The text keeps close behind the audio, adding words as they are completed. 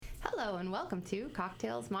Hello and welcome to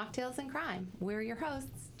Cocktails, Mocktails, and Crime. We're your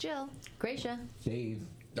hosts, Jill, Gracia, Dave,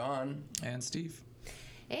 Don, and Steve.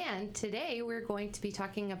 And today we're going to be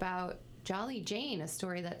talking about Jolly Jane, a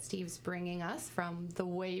story that Steve's bringing us from the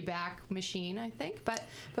Wayback Machine, I think. But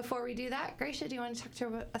before we do that, Gracia, do you want to talk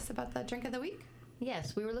to us about the drink of the week?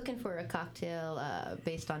 Yes, we were looking for a cocktail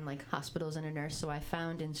based on like hospitals and a nurse, so I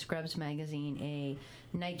found in Scrubs magazine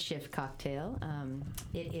a night shift cocktail.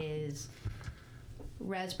 It is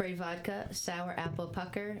raspberry vodka, sour apple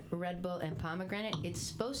pucker, Red Bull, and pomegranate. It's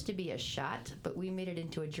supposed to be a shot, but we made it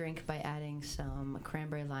into a drink by adding some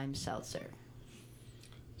cranberry lime seltzer.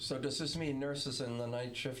 so does this mean nurses in the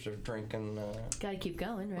night shift are drinking? Gotta keep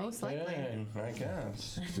going, right? Most likely. Yeah, I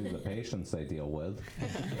guess. to the patients they deal with.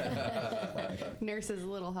 Nurse's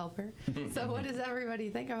little helper. So what does everybody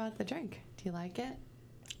think about the drink? Do you like it?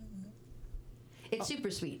 It's super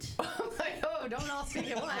sweet. I'm like, oh, don't all speak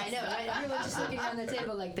at once. I know, right? Everyone's just looking around the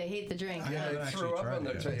table like they hate the drink. Yeah, haven't they actually threw up tried on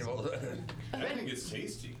the it yet. table. I think it's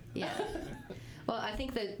tasty. Yeah. Well, I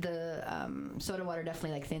think that the soda water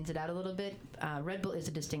definitely like thins it out a little bit. Red Bull is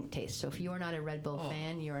a distinct taste, so if you are not a Red Bull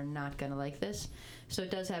fan, you are not going to like this. So it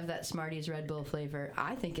does have that Smarties Red Bull flavor.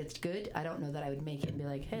 I think it's good. I don't know that I would make it and be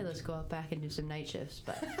like, hey, let's go out back and do some night shifts,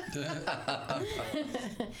 but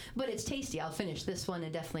but it's tasty. I'll finish this one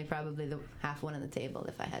and definitely probably the half one on the table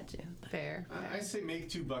if I had to. Fair. I say make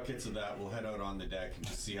 2 buckets of that. We'll head out on the deck and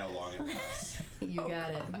just see how long it lasts. You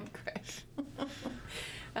got it. Great.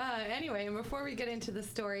 Anyway, and before we get into the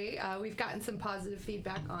story, we've gotten some positive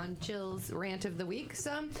feedback on Jill's rant of the week.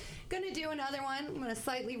 So I'm going to do another one. I'm going to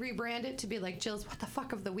slightly rebrand it to be like Jill's What the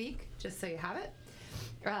Fuck of the Week, just so you have it.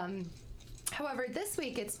 However, this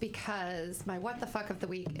week it's because my What the Fuck of the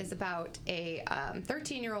Week is about a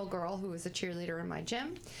 13-year-old girl who was a cheerleader in my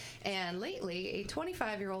gym. And lately, a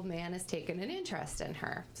 25-year-old man has taken an interest in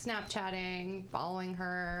her, Snapchatting, following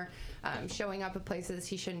her, showing up at places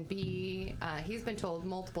he shouldn't be. He's been told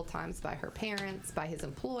multiple times by her parents, by his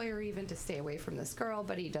employer even, to stay away from this girl,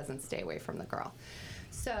 but he doesn't stay away from the girl.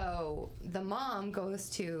 So the mom goes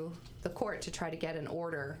to the court to try to get an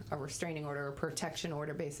order, a restraining order, a protection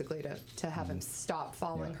order, basically, to have him stop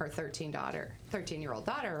following her 13-year-old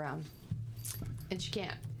daughter around. And she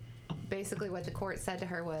can't. Basically what the court said to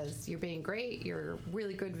her was, you're being great, you're a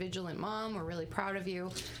really good, vigilant mom, we're really proud of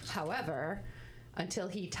you. However, until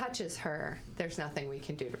he touches her, there's nothing we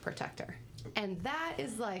can do to protect her. And that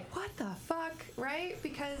is like, what the fuck, right?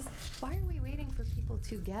 Because why are we waiting for people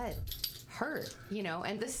to get hurt, you know?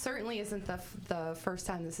 And this certainly isn't the first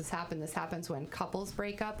time this has happened. This happens when couples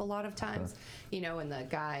break up a lot of times, you know, and the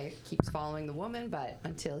guy keeps following the woman, but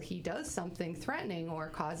until he does something threatening or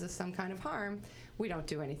causes some kind of harm, we don't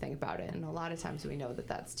do anything about it. And a lot of times we know that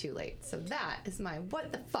that's too late. So that is my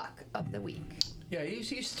what the fuck of the week. Yeah,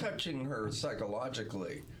 he's touching her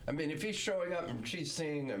psychologically. I mean, if he's showing up and she's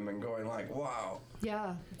seeing him and going like, wow.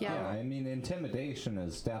 Yeah. Yeah, I mean, intimidation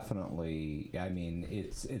is definitely, I mean,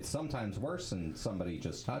 it's sometimes worse than somebody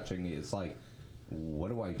just touching you. It's like, what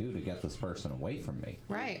do I do to get this person away from me?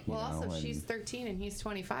 Right. You Well, know, also, and- she's 13 and he's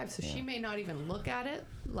 25, so she Yeah. may not even look at it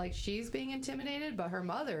like she's being intimidated, but her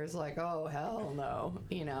mother is like, oh, hell no,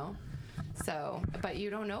 you know? So, but you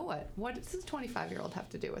don't know what does this 25-year-old have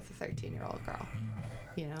to do with a 13-year-old girl?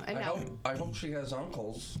 You know? And I hope she has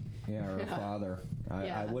uncles. Yeah, or a father. I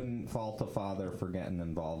Yeah. wouldn't fault a father for getting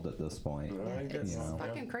involved at this point. I guess it's you know.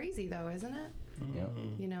 fucking crazy, though, isn't it? Yep.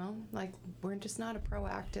 You know? Like, we're just not a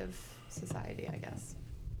proactive society, I guess.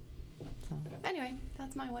 So, anyway,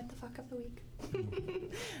 that's my what the fuck of the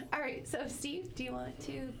week. All right, so Steve, do you want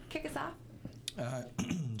to kick us off?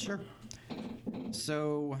 Sure.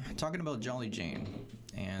 So, talking about Jolly Jane,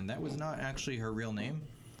 and that was not actually her real name.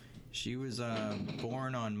 She was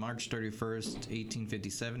born on March 31st,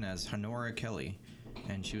 1857 as Honora Kelly,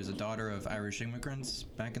 and she was a daughter of Irish immigrants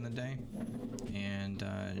back in the day, and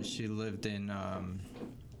she lived in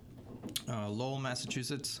Lowell,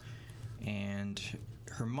 Massachusetts, and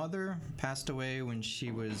her mother passed away when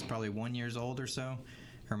she was probably 1 year old or so.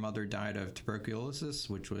 Her mother died of tuberculosis,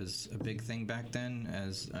 which was a big thing back then,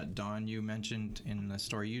 as Dawn, you mentioned in the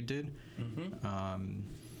story you did,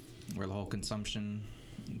 where the whole consumption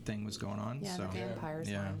thing was going on. Yeah, so, the vampires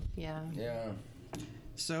yeah. one. Yeah. Yeah.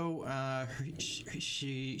 So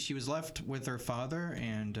she was left with her father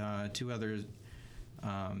and two other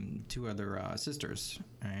sisters,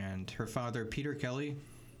 and her father, Peter Kelly,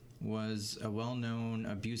 was a well-known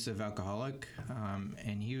abusive alcoholic,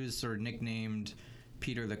 and he was sort of nicknamed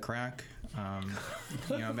Peter the Crack,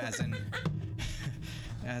 you know,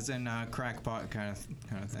 as in crackpot kind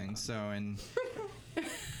of thing. So, and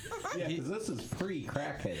Yeah, because this is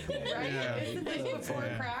pre-crackhead day. Right? Yeah. Isn't this before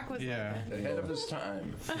Yeah. crack was Yeah. Ahead of his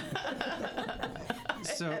time.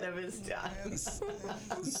 So, ahead of his time?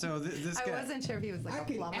 so this I guy. wasn't sure if he was like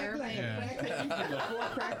a plumber. like maybe. a crackhead before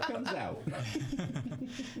crack comes out.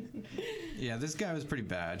 Yeah, this guy was pretty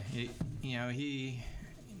bad. He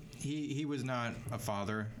was not a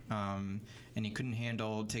father, and he couldn't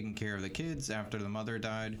handle taking care of the kids after the mother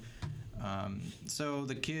died. So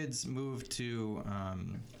the kids moved to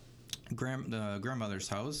the grandmother's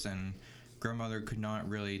house, and grandmother could not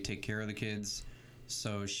really take care of the kids,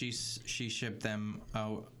 so she shipped them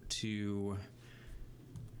out to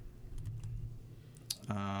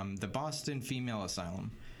the Boston Female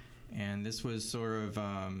Asylum, and this was sort of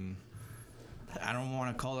I don't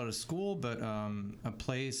want to call it a school, but a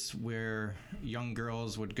place where young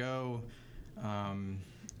girls would go,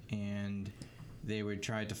 and they would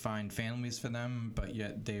try to find families for them, but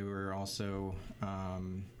yet they were also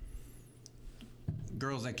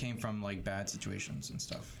girls that came from like bad situations and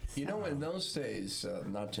stuff. You know, in those days,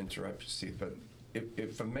 not to interrupt you, Steve, but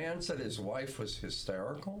if a man said his wife was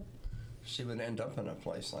hysterical, she would end up in a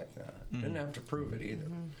place like that. Didn't have to prove it either.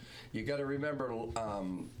 You got to remember,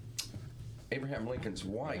 Abraham Lincoln's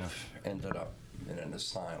wife ended up in an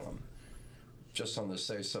asylum just on the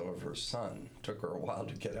say-so of her son. Took her a while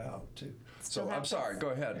to get out, too. Still So I'm happens. sorry, go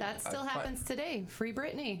ahead. That still happens today. Free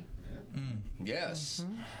Britney. Yes.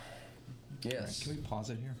 Yes. Can we pause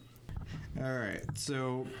it here? All right.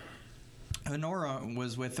 So Honora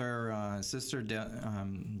was with her sister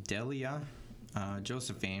Delia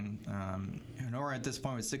Josephine. Honora at this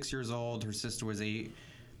point was 6 years old. Her sister was 8,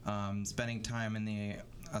 spending time in the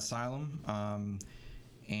asylum.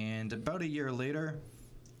 And about a year later,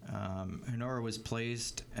 Honora was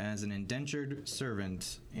placed as an indentured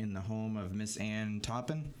servant in the home of Miss Ann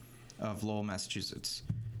Toppin of Lowell, Massachusetts.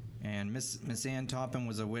 And Miss Ann Toppin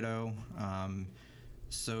was a widow,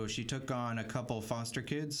 so she took on a couple foster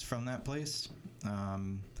kids from that place.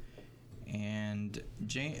 And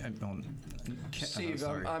Jane, Steve,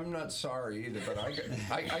 sorry. I'm not sorry either, but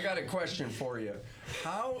I got a question for you.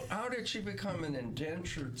 How did she become an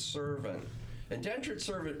indentured servant? Indentured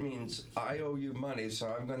servant means I owe you money,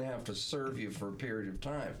 so I'm going to have to serve you for a period of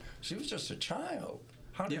time. She was just a child.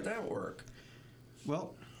 How did Yep. that work?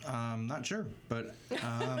 Well, not sure, but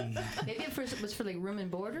Maybe it was for like room and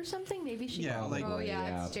board or something. Maybe she. Yeah, like- Oh yeah,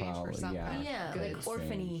 Yeah, exchange for probably, something. yeah. Yeah, Good. like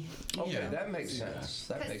orphany. Okay, Yeah. that makes sense.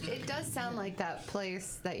 That Because makes it sense. does sound like that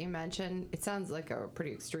place that you mentioned. It sounds like a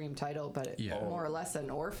pretty extreme title, but it, Yeah. more or less an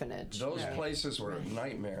orphanage. Those Right. places were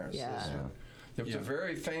nightmares. Yeah. There was a Yeah.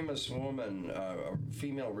 very famous woman, a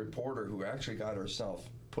female reporter, who actually got herself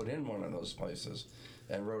put in one of those places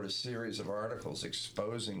and wrote a series of articles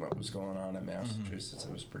exposing what was going on in Massachusetts.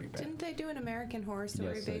 It was pretty bad. Didn't they do an American Horror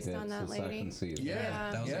Story Yes, they based did. on that the lady? second season.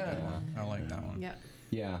 Yeah. that was a Yeah. good one. I like that one. Yep.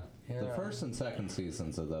 Yeah. The Yeah. first and second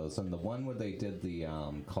seasons of those, and the one where they did the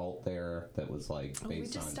cult there that was like based Oh, we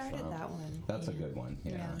just on started Trump. that one. That's a good one.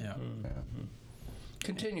 Yeah. Yeah. Yeah. Yeah.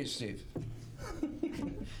 Continue, Steve.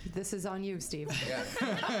 This is on you, Steve. Yeah.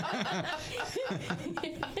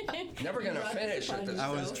 Never going to finish it. This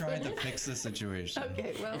I was trying to fix the situation.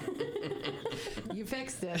 Okay, well, you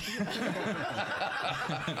fixed it.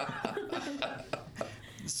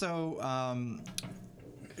 So,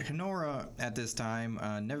 Honora at this time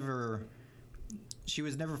she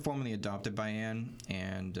was never formally adopted by Anne,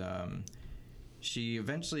 and she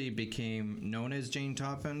eventually became known as Jane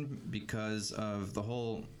Toppin because of the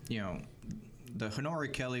whole, the Honora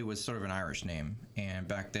Kelly was sort of an Irish name, and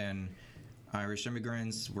back then, Irish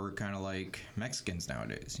immigrants were kind of like Mexicans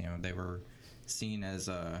nowadays. They were seen as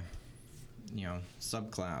a,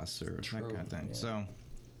 subclass or that kind of thing. yeah.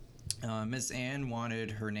 So, Miss Anne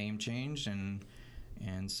wanted her name changed,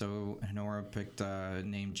 and so Honora picked the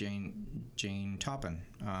name Jane Toppin,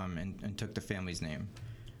 and took the family's name.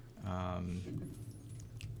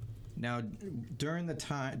 Now, during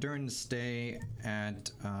the stay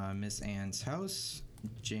at Miss Anne's house,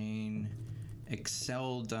 Jane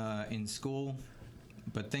excelled in school,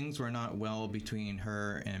 but things were not well between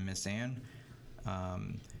her and Miss Anne.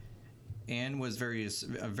 Anne was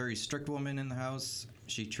a very strict woman in the house.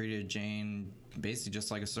 She treated Jane basically just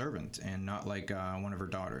like a servant and not like one of her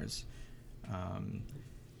daughters.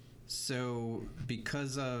 So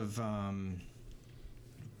because of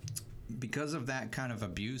that kind of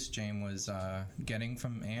abuse Jane was getting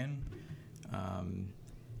from Anne,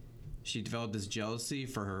 she developed this jealousy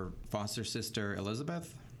for her foster sister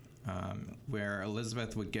Elizabeth, where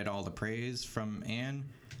Elizabeth would get all the praise from Anne,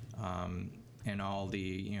 and all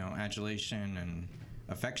the adulation and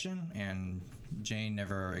affection, and Jane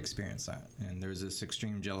never experienced that. And there was this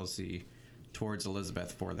extreme jealousy towards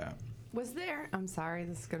Elizabeth for that. Was there? I'm sorry,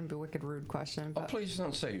 this is going to be a wicked rude question, Oh, but please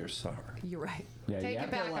don't say you're sorry. you're right. Yeah, you Take have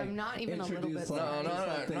it to, back. like, I'm not even a little bit introduce, sorry. like, No, just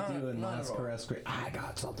like they not- do in not Last at all. Caress Creek. I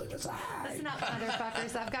got something to say. Listen up,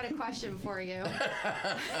 motherfuckers. I've got a question for you.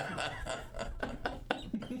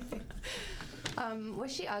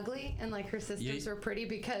 Was she ugly and like her sisters Ye- were pretty?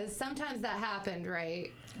 Because sometimes that happened,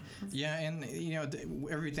 right? Yeah, and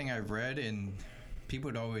everything I've read, and people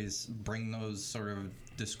would always bring those sort of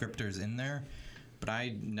descriptors in there, but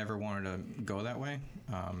I never wanted to go that way.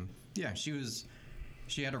 Yeah,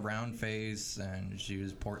 she had a round face, and she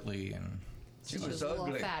was portly, and She She was a little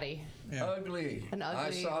ugly. fatty. yeah. Ugly. An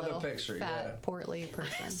ugly, I saw the little picture. fat, portly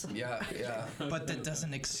person. Yeah. Yeah. But that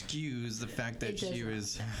doesn't excuse the fact that It does she not.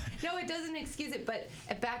 was. No, it doesn't excuse it. But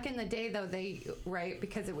back in the day, though,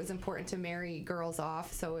 because it was important to marry girls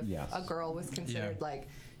off. So if Yes. a girl was considered Yeah. like,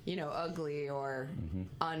 ugly or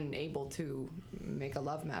unable to make a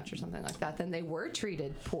love match or something like that, then they were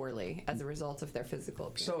treated poorly as a result of their physical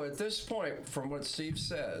appearance. So at this point, from what Steve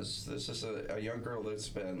says, this is a young girl that's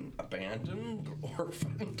been abandoned,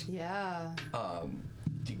 orphaned, Yeah,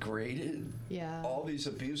 degraded, yeah. all these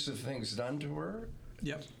abusive things done to her.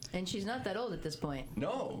 Yep. And she's not that old at this point.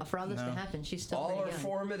 No. For all this to No. happen, she's still All pretty her young.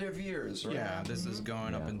 formative years, right? Yeah, this is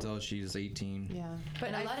going up Yeah. until she's 18. Yeah, but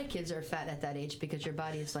And a lot of kids are fat at that age because your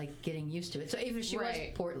body is like getting used to it. So even if she was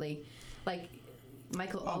Right. portly, like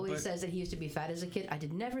Michael Oh, always but- says that he used to be fat as a kid. I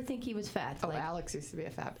did never think he was fat. Oh, like, Alex used to be a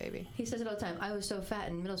fat baby. he says it all the time. I was so fat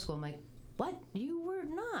in middle school. I'm like, what? You were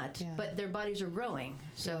not. Yeah. But their bodies are growing.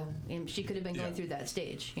 So and she could have been going Yeah. through that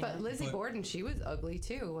stage. You But know? Lizzie But- Borden, she was ugly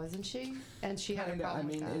too, wasn't she? And she had a Kinda, problem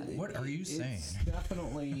with that. What are you saying? It's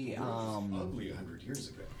definitely Ugly 100 years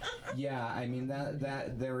ago. yeah. I mean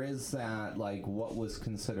that there is that, like, what was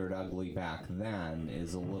considered ugly back then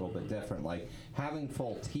is a little bit different. Like having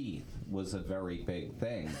full teeth was a very big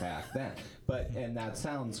thing back then. And that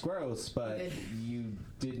sounds gross, but Good. you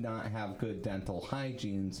did not have good dental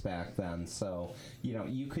hygienes back then. So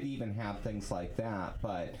you could even have things like that.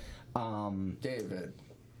 But David.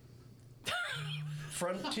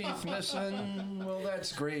 Front teeth missing. Well,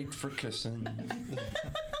 that's great for kissing.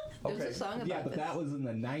 There's Okay. a song about yeah, but this. that was in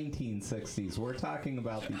the 1960s. We're talking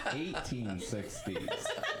about the 1860s.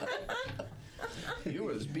 You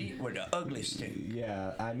was beat with an ugly stick.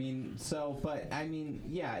 Yeah,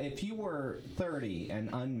 yeah, if you were 30 and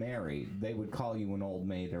unmarried, they would call you an old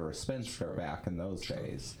maid or a spinster back in those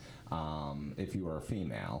days, if you were a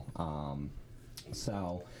female.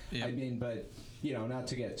 Yeah. But, not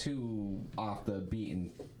to get too off the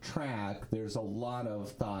beaten track, there's a lot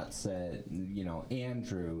of thoughts that,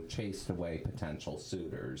 Andrew chased away potential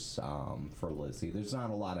suitors for Lizzie. There's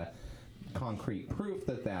not a lot of concrete proof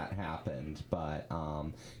that happened, but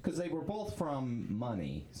because they were both from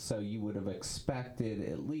money, so you would have expected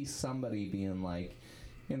at least somebody being like,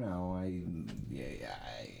 I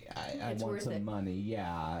It's want worth some it. money.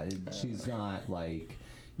 Yeah, she's not like,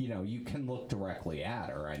 you can look directly at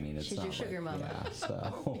her. I mean, it's She's not your sugar like, mama. Yeah,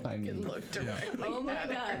 so I mean, Oh my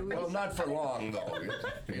God. Well, not for long though.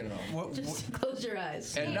 What, Just close your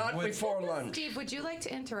eyes. And not What- before lunch. Steve, would you like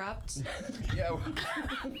to interrupt? Yeah.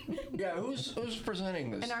 Yeah. Who's presenting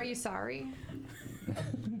this? And are you sorry?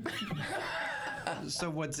 so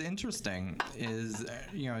what's interesting is,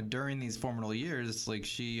 during these formative years, like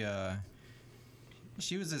she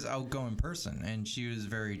was this outgoing person, and she was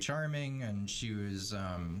very charming, and she was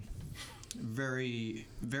very,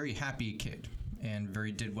 very happy kid, and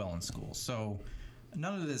did well in school. So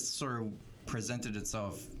none of this sort of presented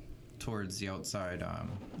itself towards the outside.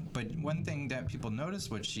 But one thing that people noticed,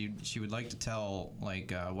 what she would like to tell,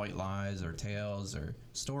 like white lies or tales or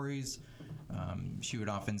stories. She would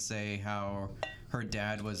often say how her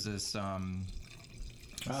dad was this. Dad,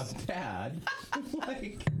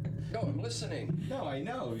 like, No, I'm listening. no, I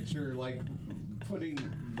know you're like putting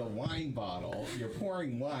the wine bottle. You're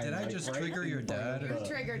pouring wine. Did I like, just right trigger in your front of dad? You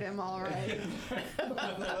triggered him all right.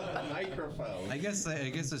 the microphone. I guess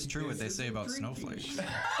it's true what they say about snowflakes.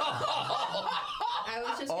 I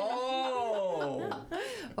was just gonna, Oh.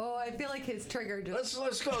 Oh, I feel like his trigger just.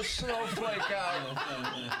 Let's go snowflake out.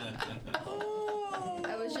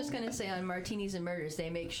 I was just gonna say on Martinis and Murders, they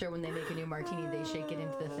make sure when they make a new martini, they shake it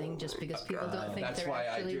into the thing just because people don't think That's they're why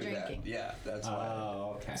I actually do drinking. that. Yeah, that's why.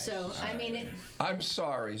 Oh, okay. So, I mean, I'm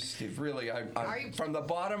sorry, Steve. Really, I'm you- from the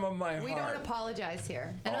bottom of my We heart. don't apologize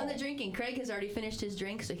here. and on Oh. the drinking, Craig has already finished his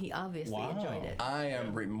drink, so he obviously Wow. enjoyed it. I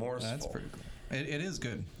am remorseful. That's pretty cool. It is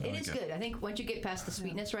good. I It like is good. I think once you get past the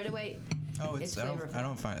sweetness right away, Oh, it's I flavorful.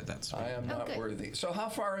 don't find it that sweet. I am Oh, not good. worthy. So how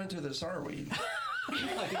far into this are we?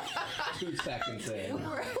 like 2 seconds in.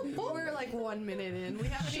 We're like 1 minute in. We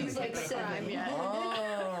haven't She's even like hit the prime 7 yet.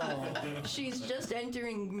 Oh. She's just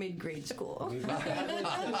entering mid-grade school. She's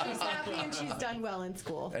happy and she's done well in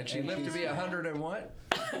school. And she lived to be 100 and what?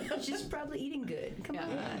 She's probably eating good. Come Yeah.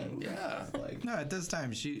 on. Yeah. Like, No, at this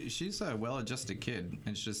time she's a well-adjusted kid.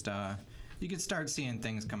 It's just you can start seeing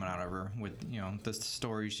things coming out of her with the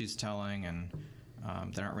stories she's telling, and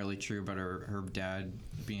they're not really true. But her dad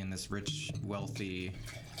being this rich, wealthy,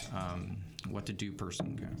 what-to-do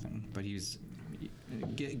person kind of thing. But he's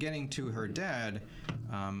getting to her dad.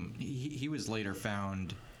 He was later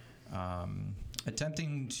found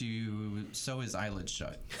attempting to sew his eyelids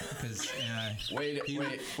shut because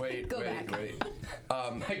Wait. Go back.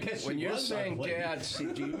 I guess When she you're was saying ugly. dad, see,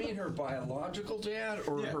 do you mean her biological dad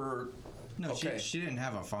or Yeah. her? no, Okay. she didn't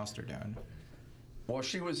have a foster dad. Well,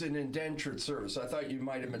 she was in indentured service. I thought you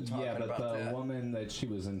might have been talking Yeah, but about the that. woman that she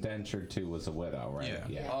was indentured to was a widow, right?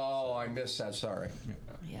 Yeah. Oh, I missed that. Sorry.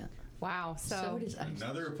 Yeah. Wow. So So, does Isaac.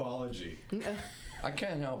 Another apology. I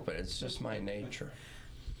can't help it. It's just my nature.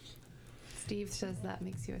 Steve says that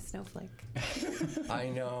makes you a snowflake. I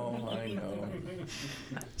know.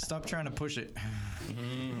 Stop trying to push it.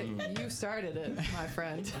 You started it, my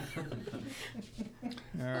friend.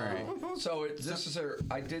 All right. So this is her.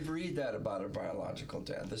 I did read that about her biological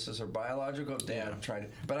dad. This is her biological dad Yeah. trying to.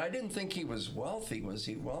 But I didn't think he was wealthy. Was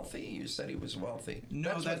he wealthy? You said he was wealthy.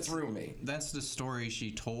 No, that's what threw me. That's the story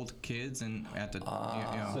she told kids, and at the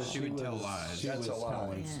So she would tell was- lies. She That's was a lie.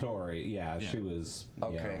 telling Yeah. story. Yeah, Yeah. she was.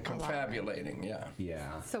 Okay, confabulating. Yeah.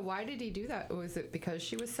 Yeah. So why did he do that? Was it because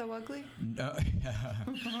she was so ugly?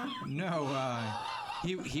 No,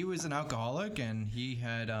 he was an alcoholic and he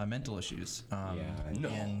had mental issues. Yeah.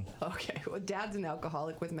 And, Okay, well, Dad's an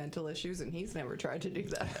alcoholic with mental issues, and he's never tried to do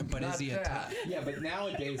that. but Not is he a that. Yeah, but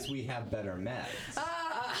nowadays we have better meds.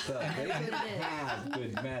 So they didn't have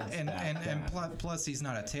good meds. and back and, then. and plus he's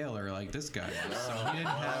not a tailor like this guy was, so he didn't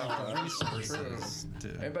have the resources to.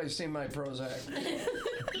 Anybody seen my Prozac?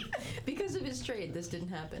 Because of his trade, this didn't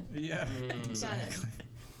happen. Yeah, exactly.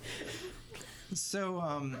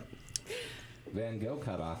 So Van Gogh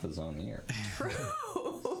cut off his own ear.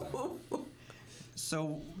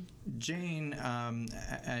 So Jane,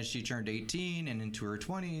 as she turned 18 and into her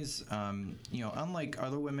 20s, unlike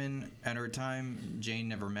other women at her time, Jane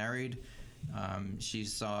never married. She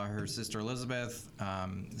saw her sister Elizabeth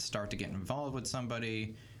start to get involved with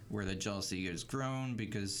somebody, where the jealousy has grown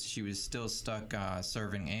because she was still stuck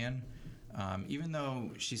serving Anne, even though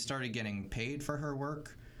she started getting paid for her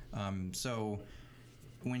work. So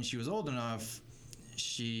when she was old enough,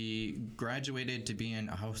 she graduated to being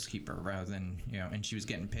a housekeeper rather than, and she was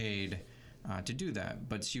getting paid to do that,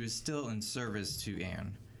 but she was still in service to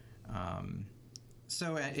Anne.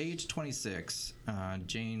 So at age 26,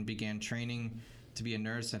 Jane began training to be a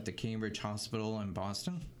nurse at the Cambridge Hospital in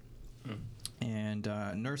Boston. And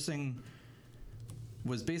nursing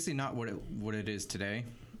was basically not what it is today.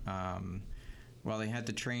 While they had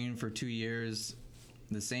to train for 2 years,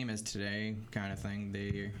 the same as today kind of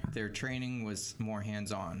thing, their training was more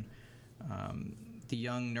hands-on. The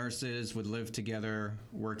young nurses would live together,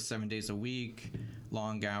 work 7 days a week,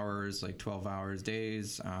 long hours, like 12 hours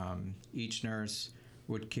days. Each nurse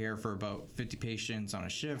would care for about 50 patients on a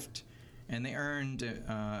shift, and they earned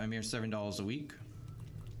a mere $7 a week.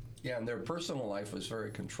 Yeah, and their personal life was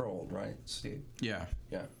very controlled, right, Steve? Yeah.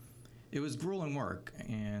 Yeah. It was grueling work,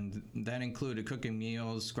 and that included cooking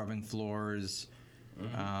meals, scrubbing floors.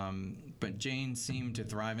 But Jane seemed to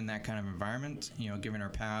thrive in that kind of environment. Given her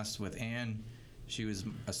past with Anne, she was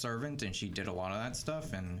a servant, and she did a lot of that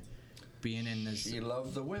stuff. And being in this, She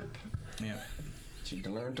loved the whip. yeah, She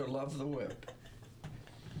learned to love the whip.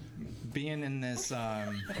 being in this,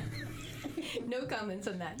 No comments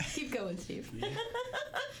on that. Keep going, Steve.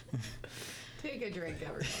 Take a drink,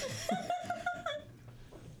 everyone.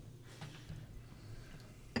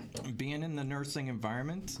 being in the nursing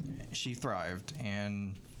environment, she thrived,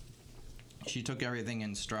 and she took everything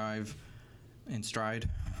in stride.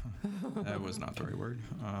 That was not the right word.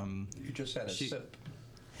 You just had a She- sip.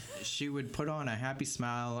 She would put on a happy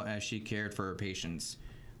smile as she cared for her patients,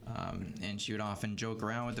 and she would often joke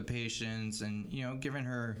around with the patients. And given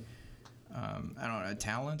her, a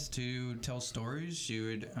talent to tell stories, she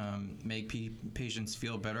would make patients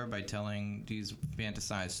feel better by telling these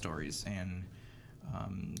fantasized stories. And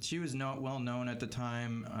she was well known at the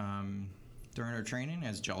time during her training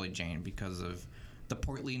as Jolly Jane because of the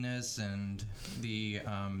portliness and the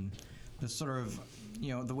sort of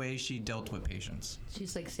the way she dealt with patients.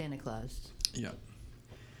 She's like Santa Claus. Yeah.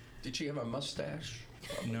 Did she have a mustache?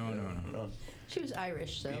 No. No. She was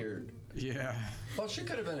Irish, so. Beard. Yeah. Well, she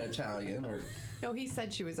could have been Italian, or No, he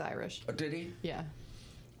said she was Irish. did he? Yeah.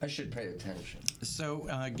 I should pay attention. So,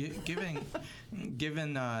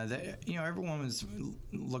 given that everyone was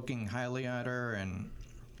looking highly at her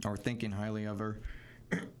or thinking highly of her,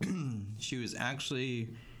 she was actually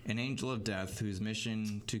an angel of death whose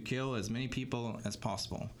mission to kill as many people as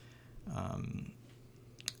possible.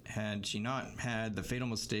 Had she not had the fatal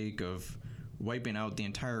mistake of wiping out the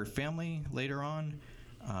entire family later on,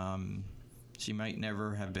 she might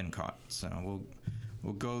never have been caught. So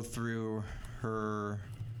we'll go through her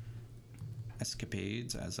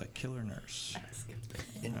escapades as a killer nurse.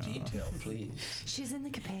 In detail, please. She's in the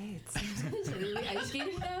capades. Really ice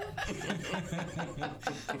skating now?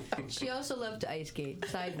 She also loved to ice skate.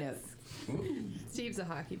 Side note. Steve's a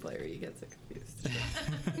hockey player. He gets it confused.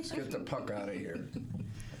 Let's get the puck out of here.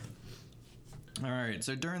 All right.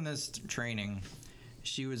 So during this training,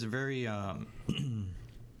 she was very. Let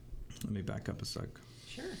me back up a sec.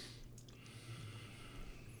 Sure.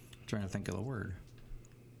 Trying to think of the word.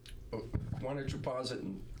 Oh, why don't you pause it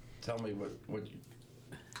and tell me what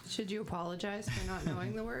Should you apologize for not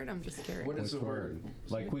knowing the word? I'm just curious. What is Which the word?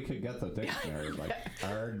 Like we could get the dictionary, like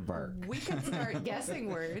aardvark. We could start guessing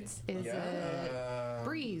words. Is it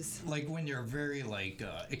breeze? Like when you're very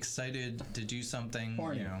excited to do something.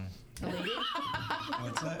 Horny.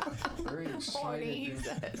 What's that? Very Horny, he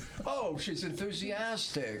excited. says. Oh, she's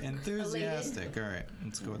enthusiastic. Enthusiastic. All right,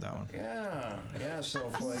 let's go with that one. Yeah,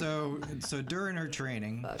 Snowflake. So during her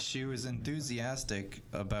training, she was enthusiastic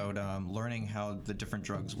about learning how the different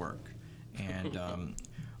drugs work, and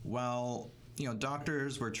while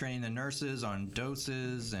doctors were training the nurses on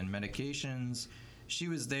doses and medications, she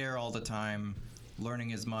was there all the time,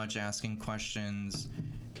 learning as much, asking questions,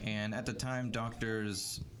 and at the time,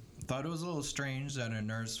 doctors thought it was a little strange that a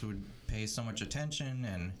nurse would pay so much attention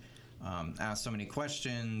and ask so many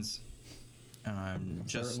questions.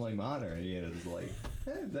 Certainly modern. It's like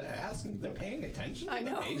they're paying attention. To I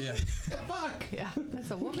know. The patient? Yeah. Fuck. Yeah,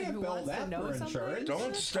 that's a woman can't who bill wants to that know for something. insurance.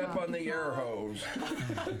 Don't step on the air hose.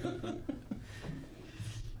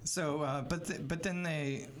 So, but then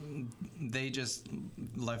they just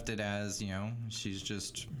left it as she's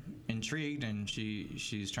just intrigued and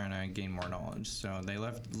she's trying to gain more knowledge. So they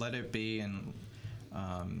let it be, and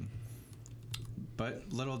but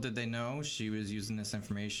little did they know she was using this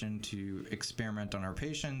information to experiment on our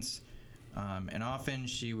patients, and often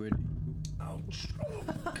she would. Ouch. Oh,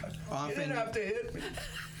 God. Often, You didn't have to hit me.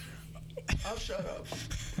 I'll shut up.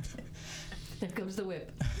 There comes the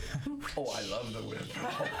whip. Oh, I love the whip.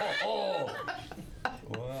 Oh.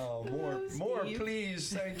 Wow, more, Steve.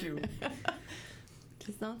 please. Thank you.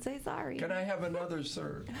 Just don't say sorry. Can I have another,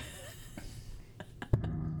 sir?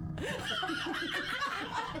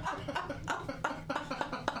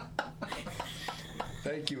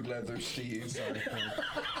 Thank you, Leather Steve. Sorry.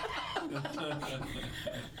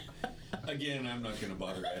 Again, I'm not going to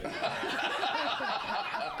bother editing.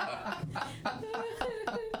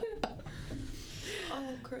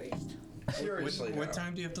 Oh, Christ. Seriously. what now.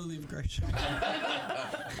 time do you have to leave, Grace?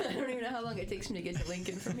 I don't even know how long it takes me to get to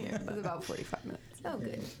Lincoln from here. It was about 45 minutes. Oh,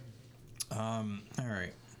 good. All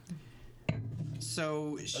right.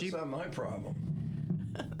 So That's not my problem.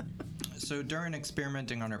 So during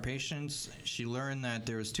experimenting on her patients, she learned that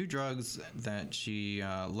there was two drugs that she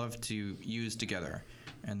loved to use together,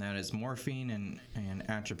 and that is morphine and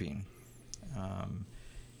atropine.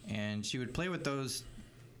 And she would play with those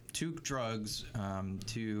two drugs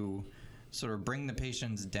to sort of bring the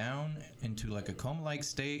patients down into like a coma-like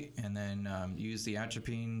state, and then use the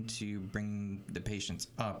atropine to bring the patients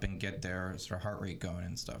up and get their sort of heart rate going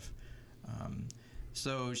and stuff.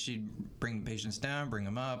 So she'd bring the patients down, bring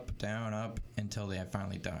them up, down, up, until they had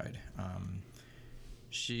finally died.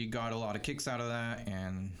 She got a lot of kicks out of that,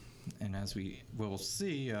 and as we will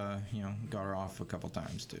see, got her off a couple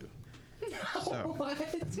times too. So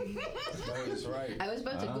That is right. I was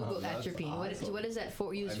about to Google that's atropine. awesome. What is that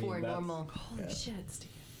used for in that's- normal? Holy shit, Steve.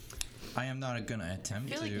 I am not going to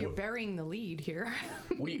attempt I feel like you're to. burying the lead here.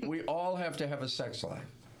 We all have to have a sex life.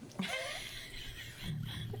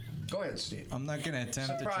 Go ahead, Steve. I'm not going to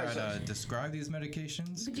attempt Surprise to try us. to describe these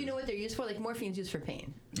medications. But do you know what they're used for? Like morphine's used for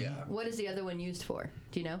pain. Yeah. What is the other one used for?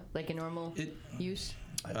 Do you know? Like a normal use?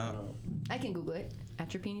 I don't know. I can Google it.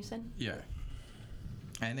 Atropine, you said? Yeah.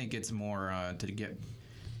 I think it's more to get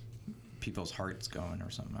people's hearts going or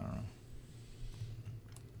something. I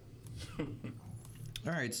don't know.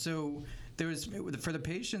 All right, so there was for the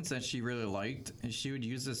patients that she really liked, she would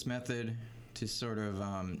use this method to sort of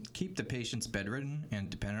keep the patients bedridden and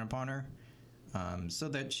dependent upon her, so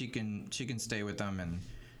that she can stay with them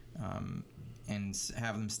and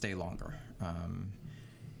have them stay longer.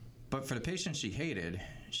 But for the patients she hated,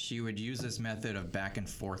 she would use this method of back and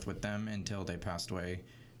forth with them until they passed away,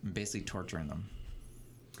 basically torturing them.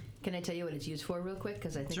 Can I tell you what it's used for real quick?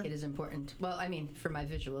 Because I think Sure. it is important. Well, I mean, for my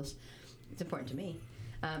visuals, it's important to me.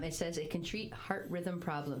 It says it can treat heart rhythm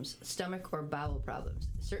problems, stomach or bowel problems,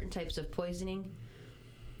 certain types of poisoning.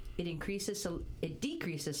 It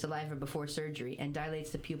decreases saliva before surgery and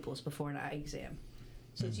dilates the pupils before an eye exam.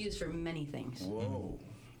 So it's used for many things. Whoa,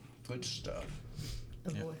 good stuff.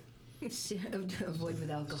 Avoid, avoid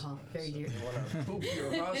with alcohol. Very dear. You want to poop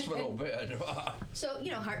your hospital bed. So,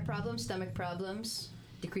 heart problems, stomach problems,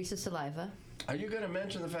 decreases saliva. Are you going to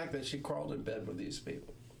mention the fact that she crawled in bed with these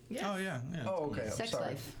people? Yes. Oh, yeah. Oh, okay. I'm Sex sorry.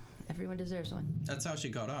 life. Everyone deserves one. That's how she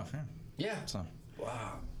got off, yeah. Yeah. So,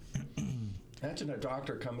 Wow. Imagine a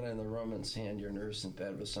doctor coming in the room and seeing your nurse in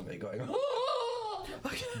bed with somebody going, oh!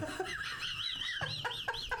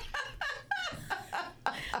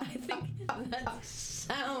 I think that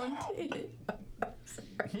sound.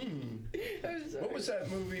 What was that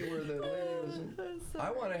movie where the lady was in?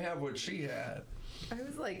 I want to have what she had. I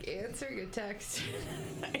was like answering a text.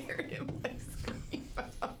 I heard him like scream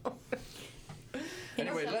out.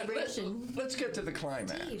 Anyway, celebration. let's get to the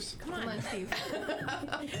climax. Come on, Steve.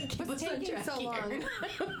 Keep What's us on taking track so here.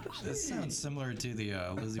 long? this sounds similar to the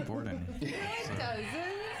Lizzie Borden. It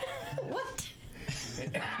doesn't. What?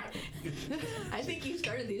 I think you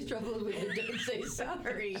started these troubles with the don't say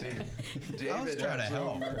sorry. David I was trying to has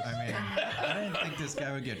help. rumors. I mean, I didn't think this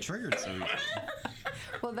guy would get triggered so easily.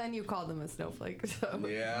 Well, then you called him a snowflake. So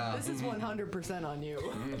Yeah. this is 100% on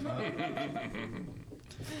you.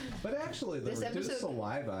 But actually, the This reduced episode-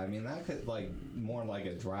 saliva, I mean, that could, more like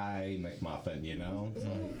a dry McMuffin, you know?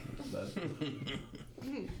 It's like,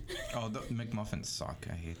 Oh, the McMuffins suck.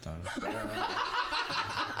 I hate those.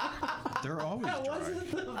 They're always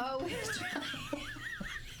dry. Oh,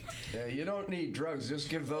 Yeah, you don't need drugs. Just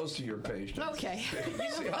give those to your patients. Okay.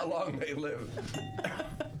 See how long they live.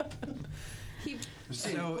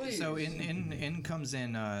 So Please. in comes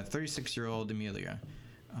in 36-year-old Amelia,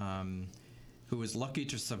 who was lucky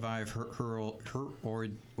to survive her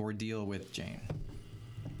ordeal with Jane.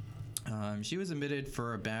 She was admitted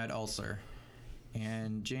for a bad ulcer,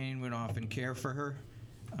 and Jane would often care for her,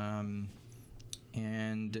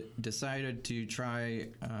 and decided to try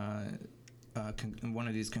one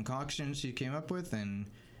of these concoctions she came up with, and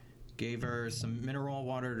gave her some mineral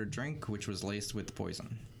water to drink, which was laced with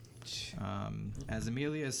poison. As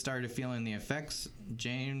Amelia started feeling the effects,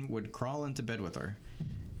 Jane would crawl into bed with her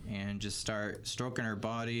and just start stroking her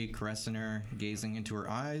body, caressing her, gazing into her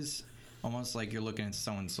eyes, almost like you're looking at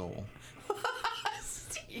someone's soul.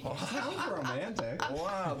 sounds romantic.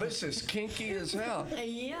 Wow, this is kinky as hell.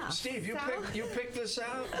 yeah. Steve, you picked this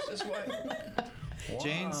out? Is this what?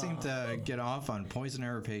 Jane seemed to get off on poisoning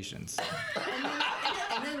her patients.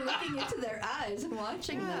 And then looking into their eyes and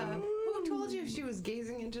watching them. Who told you she was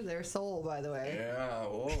gazing into their soul, by the way? Yeah,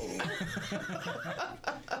 whoa.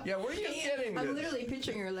 Yeah, where are you getting I'm this? literally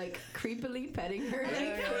picturing her like creepily petting her.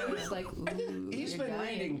 It's like, ooh, He's you're been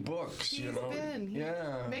dying. reading books, you He's know. been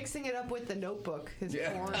Yeah. mixing it up with the Notebook. His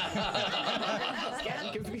Yeah. porn. He's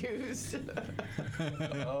getting confused.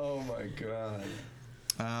 Oh my God.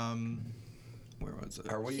 Where was it?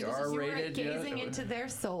 Are we You were R-rated yet? gazing into their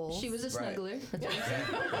souls. She was a Right. snuggler. That's what he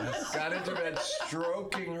said. Got into bed,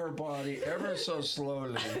 stroking her body ever so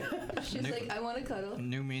slowly. She's like, I want to cuddle.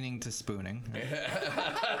 New meaning to spooning.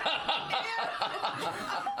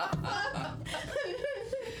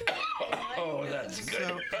 Oh, that's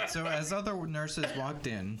good. So as other nurses walked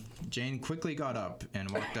in, Jane quickly got up and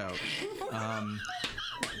walked out.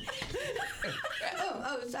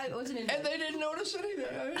 Oh, I wasn't in. And they didn't notice anything.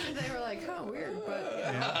 They were like, "Oh, weird,"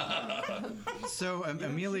 but So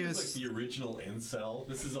Amelia's. Like the original incel.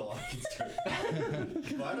 This is all I can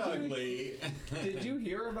do. But ugly. Did you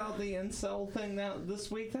hear about the incel thing this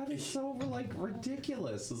week? That is so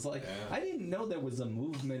ridiculous. It's like I didn't know there was a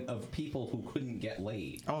movement of people who couldn't get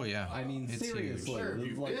laid. Oh yeah. I mean, It's huge. seriously, Where have it's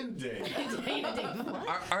you like, been, Dave?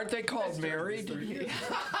 Aren't they called married?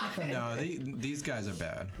 No, these guys are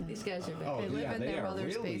bad. These guys are bad. oh They live yeah, in they their are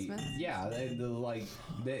mother's really. basements? Yeah,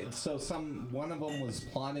 so one of them was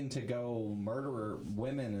plotting to go murder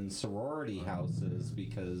women in sorority houses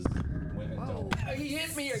because women don't. He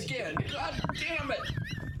hit me again. God damn it.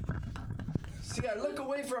 See, I look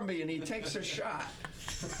away from me and he takes a shot.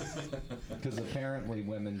 Because apparently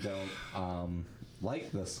women don't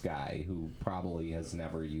like this guy who probably has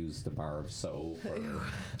never used a bar of soap. Or,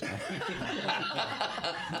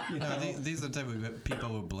 These are the type of people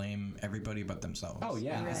who blame everybody but themselves. oh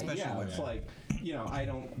yeah, Especially yeah. women. It's like, I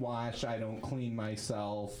don't wash, I don't clean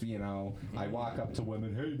myself. I walk up to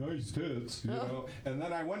women, hey, nice tits, and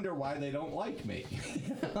then I wonder why they don't like me.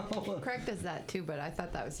 Craig does that too, but I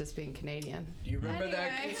thought that was just being Canadian. You remember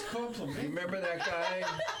that? Anyway. It's compliment. You remember that guy?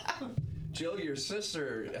 Jill, your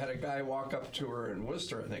sister had a guy walk up to her in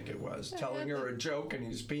Worcester, I think it was, telling her a joke, and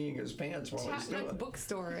he's peeing his pants while he's doing Tatnick it.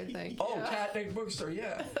 Bookstore, I think. Oh, yeah. Tatnick Bookstore,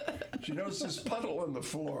 yeah. She noticed this puddle on the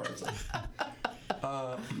floor. It's like,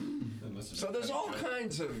 so there's all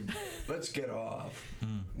kinds of. Let's get off.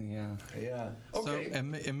 Yeah. Yeah. Okay.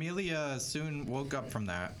 So Amelia soon woke up from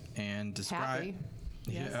that and described. Happy.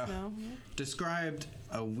 Yes, Yeah. no. Described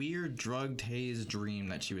a weird drugged haze dream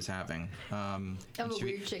that she was having. Of a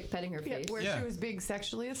weird chick petting her Yeah, face. where Yeah. she was being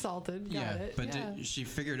sexually assaulted. Got Yeah, it. but yeah. she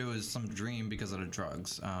figured it was some dream because of the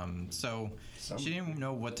drugs. So she didn't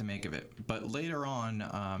know what to make of it. But later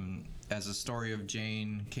on, as the story of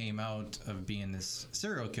Jane came out of being this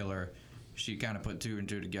serial killer, she kind of put two and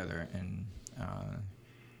two together and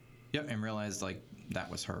and realized like that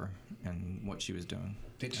was her and what she was doing.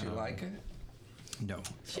 Did she like it? No.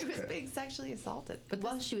 She was Okay. being sexually assaulted. But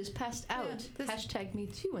While she was passed out, this- hashtag me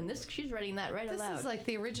too, and she's writing that right this aloud. is like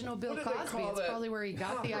the original Bill What do they Cosby. call It's that? probably where he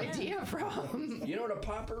got the Popper. idea from. You know what a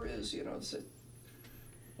popper is? It's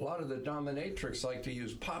a lot of the dominatrix like to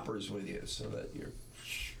use poppers with you so that you're.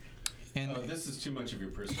 And This is too much of your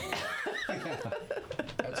personal life.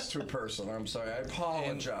 That's too personal. I'm sorry. I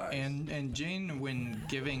apologize. And Jane, when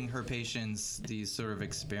giving her patients these sort of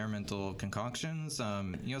experimental concoctions,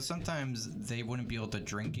 sometimes they wouldn't be able to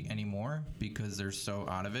drink anymore because they're so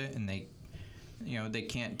out of it, and they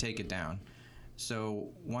can't take it down. So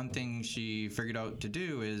one thing she figured out to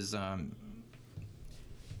do is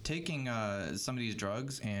taking some of these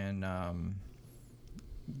drugs and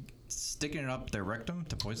sticking it up their rectum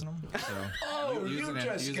to poison them. So oh, you using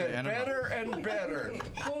just using get enema. better and better.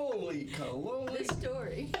 Holy cannoli. This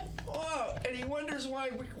story. Oh, and he wonders why.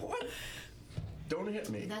 What? Don't hit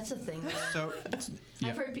me. That's the thing. So yeah.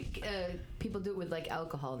 I've heard people do it with like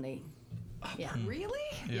alcohol, Nate. Yeah. Really?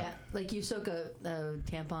 Yeah. Like you soak a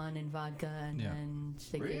tampon in vodka and Yeah. then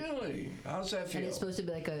stick it. Really? How's that feel? And it's supposed to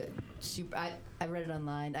be like a super. I read it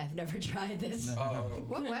online. I've never tried this.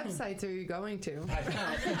 What websites are you going to?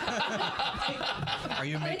 Are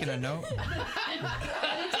you making a note? But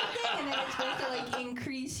it's a thing, and then it's supposed to like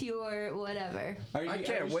increase your whatever. I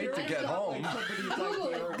can't wait to get home. Google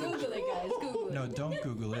it, guys. Google it. No, don't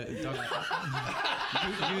Google it. Don't.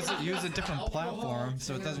 Use a different platform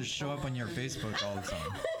so it doesn't show up on your Facebook all the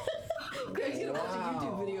time. Greg's gonna watch a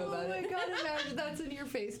YouTube video Oh about my it. God, imagine that's in your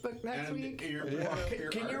Facebook next And week.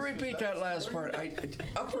 Can you repeat that last part?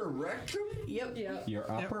 Upper rectum? Yep. Your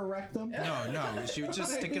upper rectum? No. She would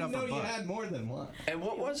just I stick it didn't up know her you butt. had more than one. And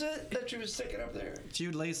what was it that you was sticking up there? She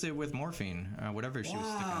would lace it with morphine, whatever she was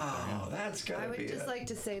sticking up there. Wow, that's gotta I would be just it. like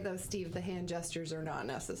to say, though, Steve, the hand gestures are not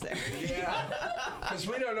necessary. Yeah, because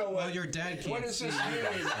we don't know what. Well, your dad can't What does see this either,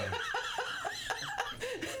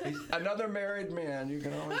 mean? Another married man. You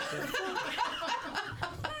can always say.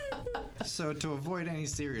 So to avoid any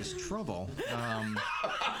serious trouble,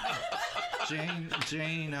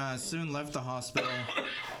 Jane soon left the hospital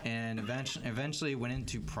and eventually went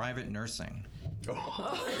into private nursing,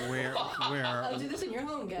 where I'll do this in your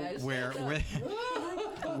home, guys. where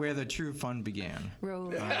the true fun began.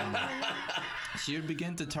 Roll. She would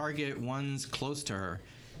begin to target ones close to her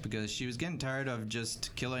because she was getting tired of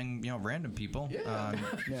just killing, random people. Yeah.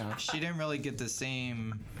 Yeah. She didn't really get the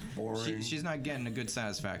same. Boring. She's not getting a good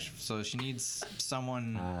satisfaction, so she needs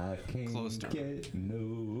someone I can't close to her. get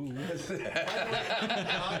no.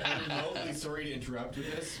 I'm remotely sorry to interrupt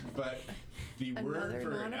with this, but the Another word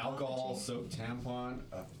for an non-apology. alcohol-soaked tampon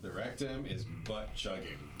up the rectum is butt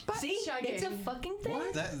chugging. Butt See, chugging. it's a fucking thing.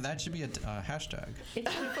 That should be a hashtag. It's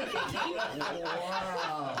a fucking thing.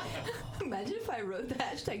 Wow. Imagine if I wrote the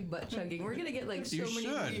hashtag butt chugging. We're gonna get like so You many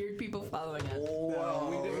should. weird people following us.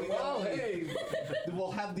 Wow. Well, hey.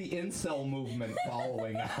 We'll have the incel movement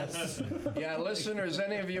following us. Yeah, listeners,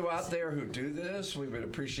 any of you out there who do this, we would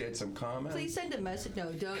appreciate some comments. Please send a message.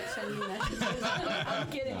 No, don't send me messages. I'm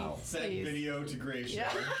kidding. No. Send Please. video to Gracia. Yeah.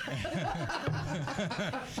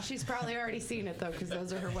 She's probably already seen it, though, because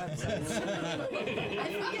those are her websites. I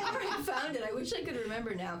forget where I found it. I wish I could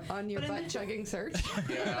remember now. On your But I butt meant- chugging search.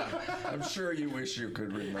 Yeah, I'm sure you wish you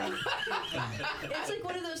could remember. It's like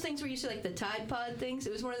one of those things where you see like the Tide Pod things.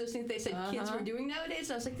 It was one of those things they said kids Uh-huh. were doing nowadays.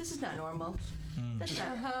 And I was like, this is not normal. That's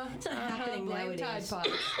not happening Blame Tide nowadays. Pods.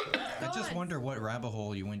 I just wonder what rabbit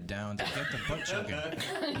hole you went down to get the butt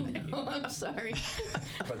chugging. Oh, I'm sorry.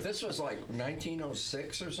 But this was like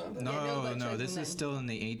 1906 or something? no No, butt no, chugging this then. is still in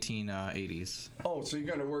the 1880s. Oh, so you're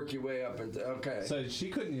going to work your way up into, okay. So she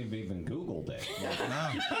couldn't have even Googled it. No,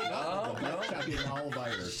 No, no. Chugging all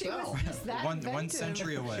by She was herself. just that one inventive.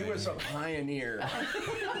 century away. She was a pioneer.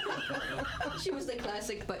 She was the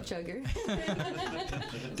classic butt chugger.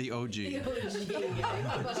 The OG. The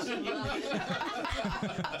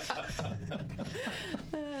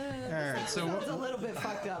All right, so It's a little bit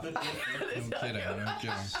fucked up. no kidding, no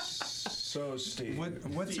kidding. So, Steve.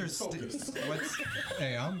 What's her what's?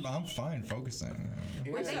 Hey, I'm fine focusing.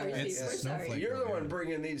 We're sorry, It's Steve. We're sorry. snowflake. You're the one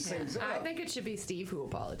bringing these things I up. think it should be Steve who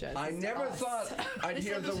apologizes. I to never us. thought I'd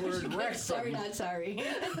hear the word rectum. Sorry, not sorry.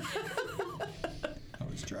 I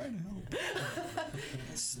was trying to help.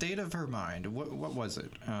 State of her mind. What was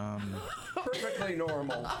it? Perfectly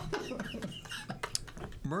normal.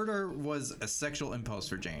 Murder was a sexual impulse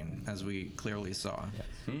for Jane, as we clearly saw.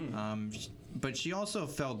 But she also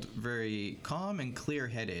felt very calm and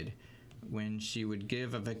clear-headed when she would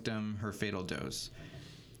give a victim her fatal dose.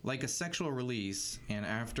 Like a sexual release, and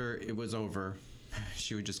after it was over,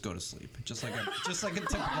 she would just go to sleep, just like a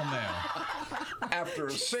typical male. After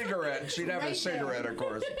a cigarette, she'd have a Right cigarette, there. of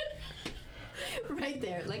course. Right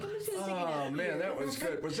there. Like, I'm just going to take it Oh out. man, that was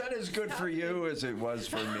good. Was that as good for you as it was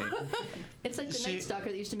for me? It's like the She- Night Stalker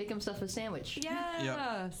that used to make himself a sandwich.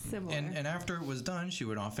 Yeah, similar. And after it was done, she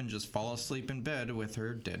would often just fall asleep in bed with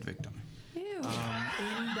her dead victim. Ew. In bed.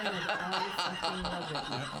 I fucking love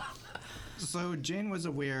it. So Jane was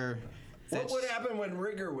aware that What would happen when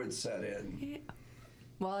rigor would set in?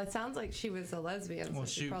 well, it sounds like she was a lesbian, Well,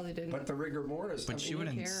 so she she- probably didn't. But the rigor mortis. But she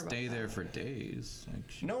wouldn't care about stay that. there for days. Like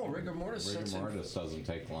she- No, rigor mortis Rigor sets in. mortis doesn't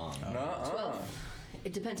take long. Nuh-uh.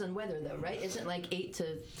 It depends on weather, though, right? Isn't it like 8 to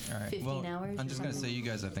All right. 15 Well, hours? I'm or just gonna something? say you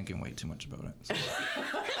guys are thinking way too much about it. So.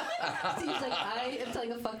 Steve's like, I am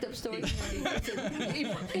telling a fucked up story.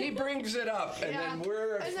 He brings it up, and Yeah. then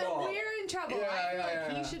we're at and then fault. we're in trouble. Yeah, I feel yeah, like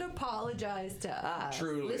yeah. he should apologize to us.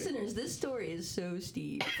 Truly. Listeners, this story is so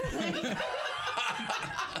Steve.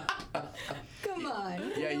 Come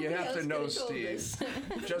on. Yeah, you Nobody have to else know could've told Steve. us.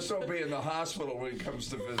 Just don't be in the hospital when he comes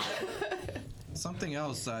to visit. Something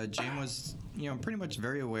else, Jane was, pretty much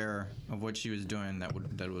very aware of what she was doing that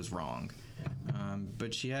was wrong,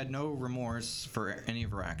 but she had no remorse for any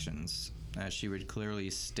of her actions, as she would clearly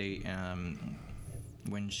state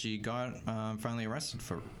when she got finally arrested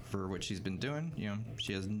for what she's been doing.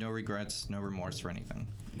 She has no regrets, no remorse for anything.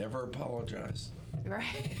 Never apologize.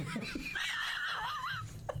 Right.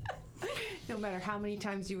 No matter how many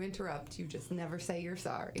times you interrupt, you just never say you're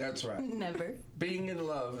sorry. That's right. Never. Being in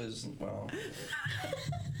love is, well.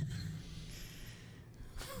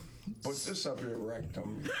 Put this up your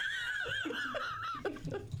rectum.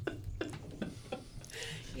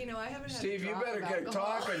 I haven't had Steve, a you drop better of get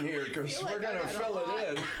alcohol. talking here, because feel we're like I going to had a fill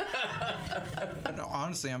it in. No,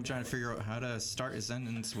 honestly, I'm trying to figure out how to start a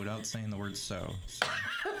sentence without saying the word so.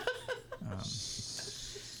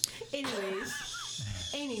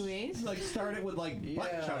 Anyways. Like start it with like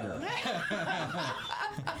butt Yeah. chugger.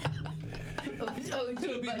 Oh,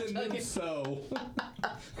 It'll be butt the new chugger. so.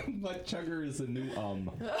 Butt chugger is a new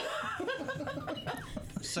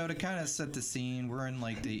So to kind of set the scene, we're in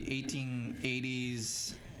like the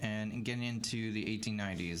 1880s and getting into the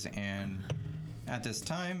 1890s, and at this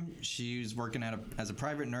time she's working as a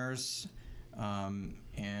private nurse,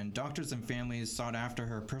 and doctors and families sought after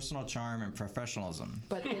her personal charm and professionalism.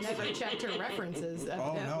 But they never checked her references,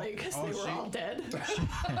 evidently, because they were all dead.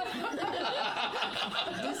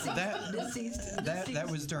 That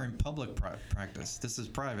was during public practice. This is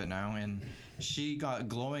private now, and she got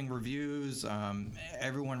glowing reviews.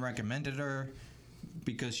 Everyone recommended her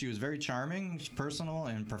because she was very charming, personal,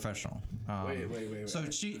 and professional. Wait. So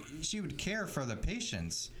she would care for the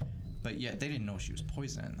patients, but yet they didn't know she was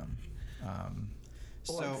poisoning them.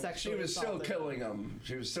 So She was still killing them.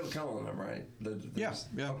 She was still killing them, right? Yeah.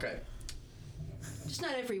 Okay. Just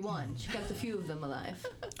not every one. She kept a few of them alive.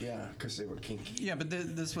 Yeah, because they were kinky. yeah, but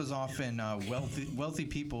this was often wealthy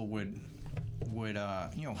people would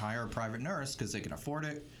hire a private nurse because they could afford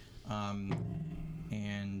it,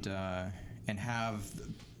 and have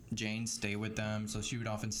Jane stay with them. So she would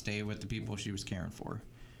often stay with the people she was caring for.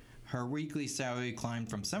 Her weekly salary climbed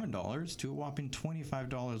from $7 to a whopping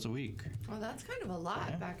 $25 a week. Well, that's kind of a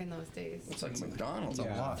lot back in those days. It's like McDonald's. It's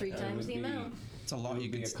a lot. 3 It times would the be- amount. It's a It lot you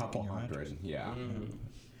would be could a stick couple in your mattress. hundred. Yeah.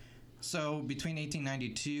 So between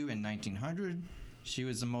 1892 and 1900, she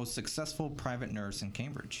was the most successful private nurse in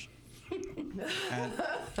Cambridge. And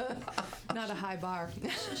Not not a high bar.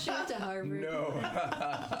 She went to Harvard. No.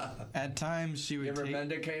 At times, she You would ever take. been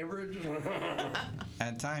to Cambridge?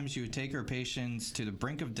 At times, she would take her patients to the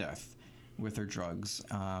brink of death with her drugs,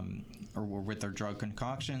 or with their drug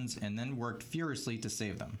concoctions, and then worked furiously to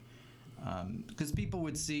save them. Because people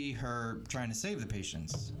would see her trying to save the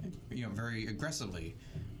patients, very aggressively,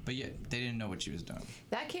 but yet they didn't know what she was doing.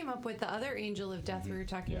 That came up with the other angel of death we were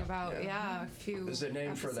talking Yeah. about. Yeah. Yeah, a few. There's a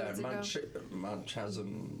name for that. episodes ago.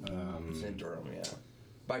 Munchausen syndrome, yeah.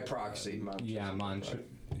 By proxy, Munchausen. Yeah,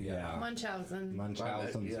 yeah. Munchausen.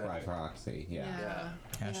 Munchausen's Yeah. by proxy. Yeah.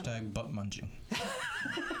 Yeah. Hashtag butt munching.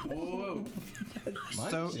 Whoa.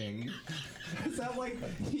 Munching. Is that like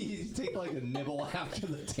you take like a nibble after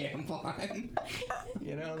the tampon?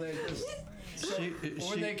 You know, they just. She- when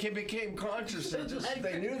she- they became conscious,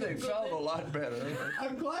 they knew they felt a lot better.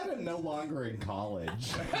 I'm glad I'm no longer in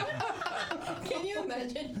college. Can you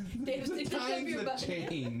imagine? Dave The sticking up times your have butt.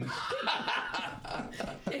 changed.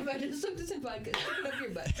 Dave, I just took this in vodka. Sticking up your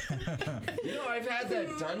butt. You know, I've had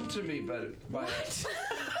that done to me, but by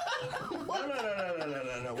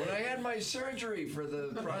no. When I had my surgery for the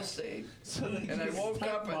prostate, and I woke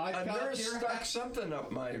up, a nurse stuck something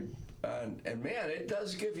up my, and man, it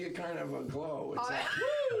does give you kind of a glow. It's like,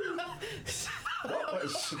 what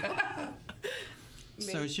was that?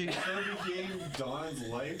 So she. So became Dawn's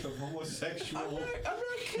life of homosexual I'm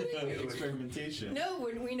not kidding you. experimentation. No,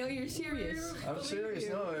 we know you're serious. I'm serious.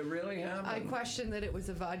 No, it really I happened. question that it was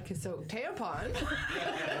a vodka-soaked tampon.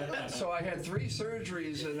 So I had 3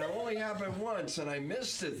 surgeries, and it only happened once, and I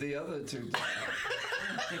missed it the other 2 times.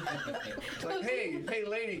 It's like, hey,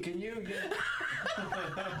 lady, can you get...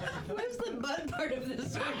 Where's the butt part of the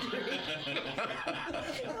surgery?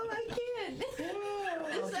 Oh, I can't. This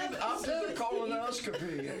I'll do the episode.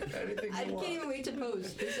 colonoscopy. Anything I you can't want. even wait to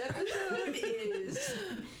post. This episode is.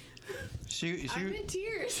 She I'm in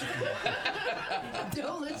tears.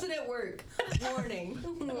 Don't listen at work. Warning.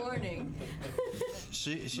 Warning.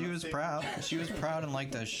 She was proud. She was proud and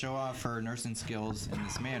liked to show off her nursing skills in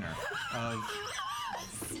this manner.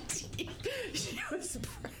 She was.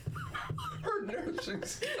 Her nursing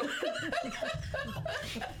skills.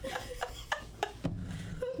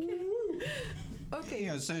 Okay.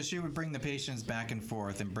 So she would bring the patients back and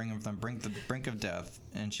forth and bring them from the brink of death,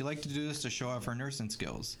 and she liked to do this to show off her nursing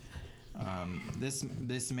skills.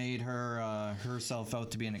 This made her herself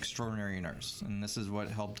out to be an extraordinary nurse, and this is what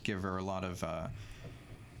helped give her a lot of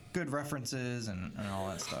good references and all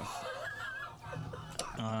that stuff.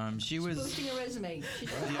 She was Posting a resume.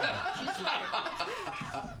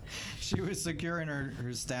 she was secure in her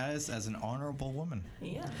status as an honorable woman.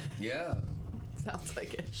 Yeah. Yeah. Sounds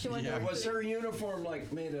like it. She wanted, Yeah. to work Was for, her uniform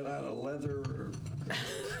like made it out of leather or...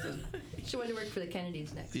 she wanted to work for the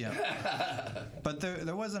Kennedys next. Yeah. But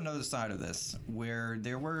there was another side of this where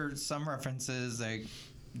there were some references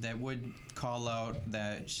that would call out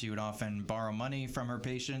that she would often borrow money from her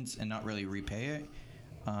patients and not really repay it.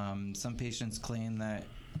 Some patients claim that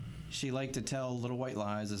she liked to tell little white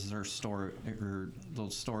lies. This is her story, her little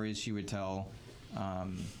stories she would tell.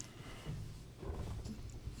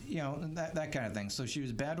 That kind of thing. So she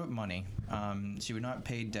was bad with money. She would not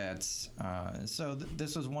pay debts. So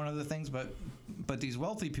this was one of the things, but these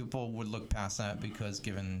wealthy people would look past that because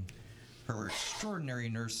given her extraordinary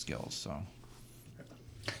nurse skills. So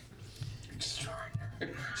Extraordinary.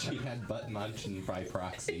 She had butt munching by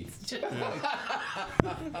proxy. It's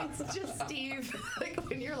just Steve. Like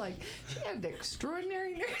when you're like, she had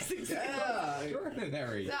extraordinary nursing skills. Yeah.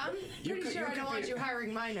 Extraordinary. So I'm pretty could- sure you I could don't want be- you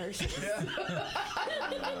hiring my nurses.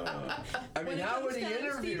 I mean, how would he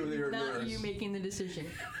interview your Not nurse? you making the decision.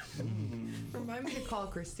 Remind me to call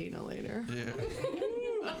Christina later.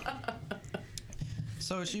 yeah.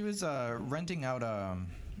 So she was renting out a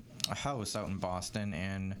house out in Boston,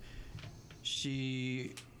 and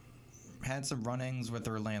she had some run-ins with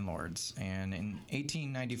her landlords. And in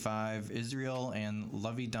 1895, Israel and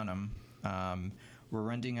Lovey Dunham were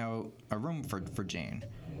renting out a room for Jane.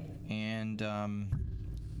 And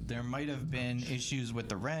there might have been issues with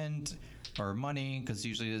the rent or money, because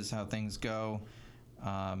usually this is how things go.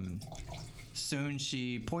 Soon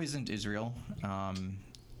she poisoned Israel,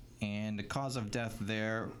 and the cause of death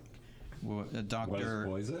there, a doctor.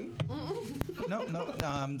 Was poison? No.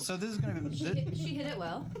 So this is gonna be. She hit it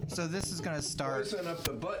well. So this is gonna start. Poison up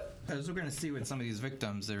the butt. As we're gonna see with some of these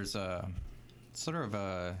victims, there's a sort of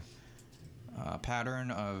a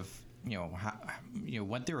pattern of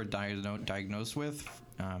what they were diagnosed with,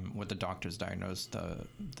 what the doctors diagnosed the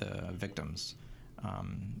victims.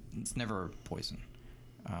 It's never poison.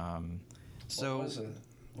 So What was it?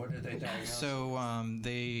 What did they diagnose?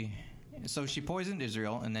 so she poisoned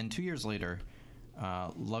Israel, and then 2 years later,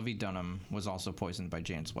 Lovey Dunham, was also poisoned by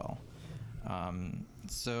Jane as well.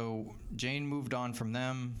 So Jane moved on from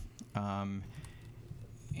them,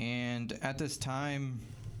 and at this time,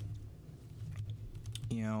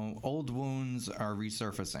 old wounds are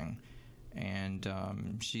resurfacing, and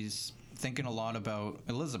she's thinking a lot about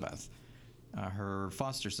Elizabeth, her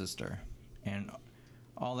foster sister, and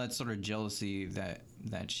all that sort of jealousy that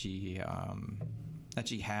she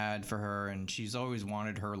had for her, and she's always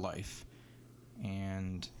wanted her life.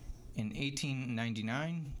 And in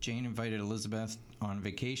 1899, Jane invited Elizabeth on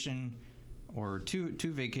vacation, or to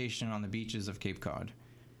vacation on the beaches of Cape Cod.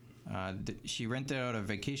 She rented out a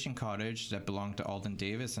vacation cottage that belonged to Alden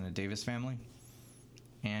Davis and the Davis family.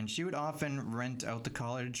 And she would often rent out the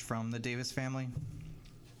cottage from the Davis family.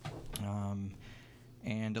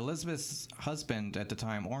 And Elizabeth's husband at the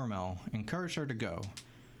time, Ormel, encouraged her to go.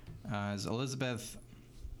 As Elizabeth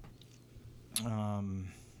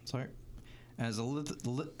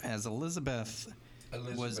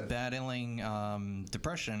was battling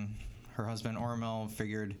depression, her husband Ormel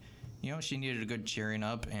figured, she needed a good cheering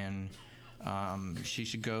up, and she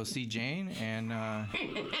should go see Jane, and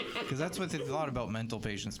because that's what they thought about mental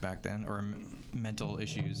patients back then, or mental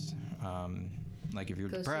issues. Like if you're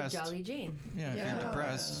Goes depressed, to Jolly Jane. yeah, if you're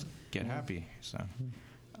depressed, get happy. So,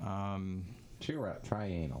 Cheer up, try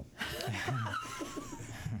anal.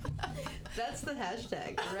 That's the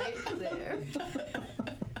hashtag right there.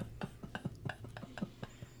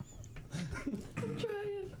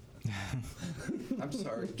 I'm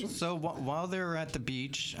sorry. So while they were at the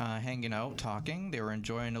beach, hanging out, talking, they were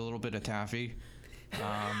enjoying a little bit of taffy.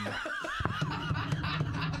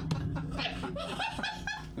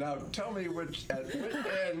 Now, tell me at which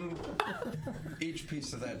end each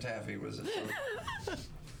piece of that taffy was it?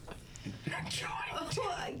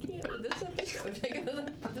 Oh, I can't. This episode. I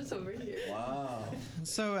gotta put this over here. Wow.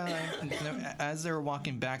 So as they were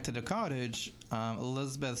walking back to the cottage,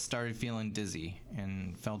 Elizabeth started feeling dizzy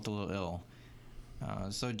and felt a little ill.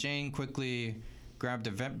 So Jane quickly grabbed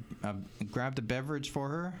a beverage for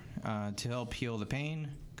her to help heal the pain,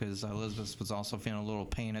 because Elizabeth was also feeling a little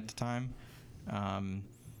pain at the time.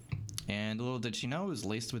 And little did she know, it was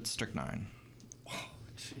laced with strychnine.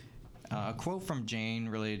 A quote from Jane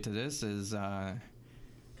related to this is, so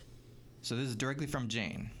this is directly from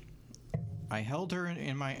Jane. I held her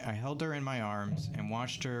in my arms and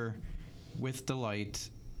watched her with delight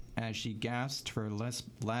as she gasped her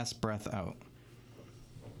last breath out.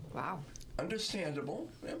 Wow. Understandable.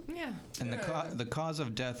 Yep. Yeah. And the cause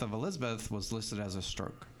of death of Elizabeth was listed as a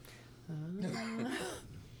stroke.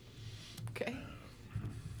 Okay.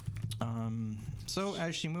 So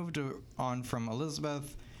as she moved on from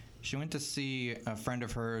Elizabeth, she went to see a friend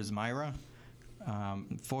of hers, Myra,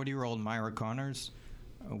 40-year-old Myra Connors,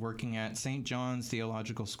 working at St. John's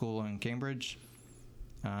Theological School in Cambridge.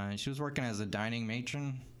 She was working as a dining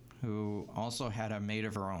matron who also had a maid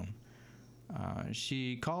of her own.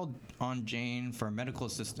 She called on Jane for medical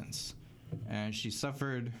assistance, and she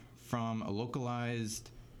suffered from a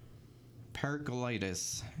localized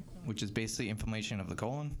pericarditis, which is basically inflammation of the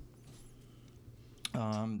colon.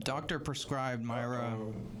 Doctor prescribed Myra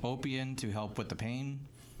Opium to help with the pain.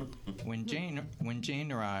 When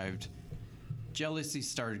Jane arrived, jealousy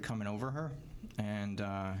started coming over her, and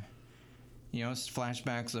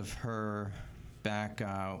flashbacks of her back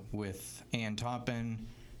with Ann Toppin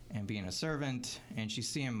and being a servant, and she's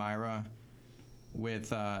seeing Myra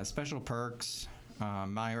with special perks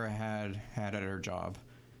Myra had at her job.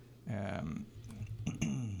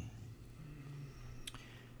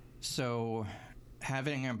 So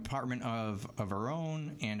having an apartment of her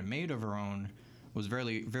own and a maid of her own was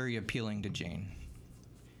very, very appealing to Jane.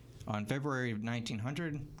 On February of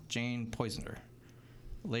 1900, Jane poisoned her.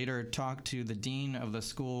 Later talked to the dean of the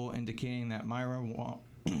school, indicating that Myra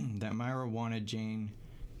wanted Jane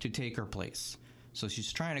to take her place. So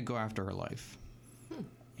she's trying to go after her life.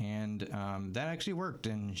 And that actually worked,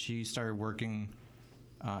 and she started working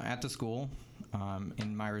at the school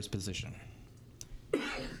in Myra's position.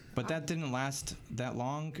 But that didn't last that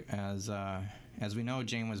long, as we know,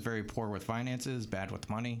 Jane was very poor with finances, bad with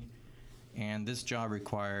money, and this job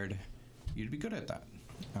required you to be good at that.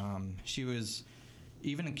 She was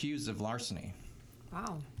even accused of larceny.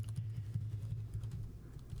 Wow.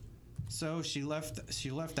 So she left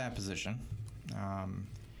that position,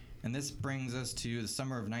 and this brings us to the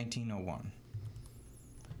summer of 1901.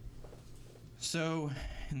 So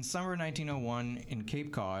in summer of 1901 in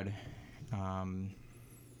Cape Cod,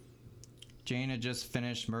 Jane had just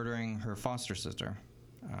finished murdering her foster sister,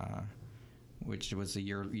 which was a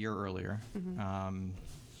year earlier. Mm-hmm.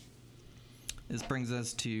 This brings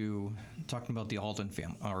us to talking about the Alden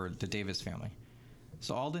family, or the Davis family.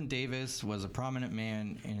 So Alden Davis was a prominent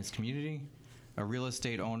man in his community, a real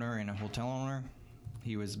estate owner and a hotel owner.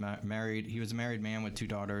 He was married. He was a married man with 2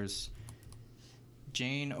 daughters.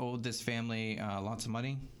 Jane owed this family lots of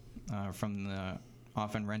money from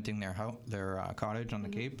often renting their cottage on the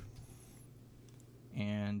Cape.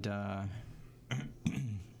 And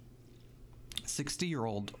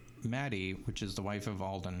 60-year-old Maddie, which is the wife of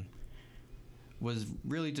Alden, was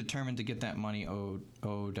really determined to get that money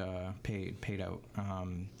paid out.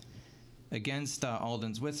 Against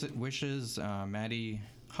Alden's wishes, Maddie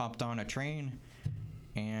hopped on a train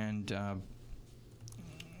and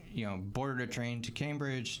boarded a train to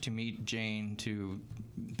Cambridge to meet Jane to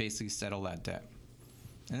basically settle that debt.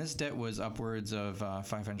 And this debt was upwards of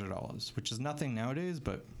 $500, which is nothing nowadays,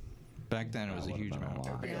 but back then it was a huge amount.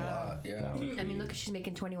 That'd be a lot, yeah. I mean, look, she's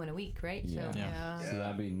making 21 a week, right? Yeah. So, Yeah. So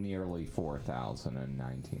that'd be nearly 4,000 in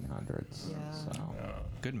 1900s. Yeah. So.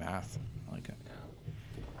 Good math. I like it.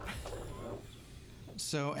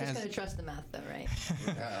 So Just as gotta trust the math, though, right?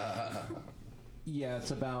 Yeah, it's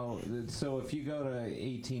about. So if you go to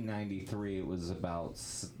 1893, it was about.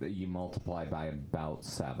 You multiply by about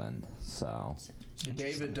 7. So.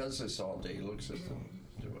 David does this all day. He looks at them.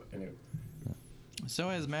 Anyway. So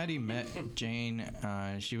as Maddie met Jane,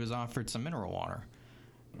 she was offered some mineral water.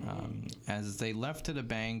 As they left to the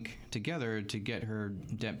bank together to get her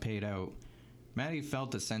debt paid out, Maddie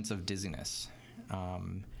felt a sense of dizziness,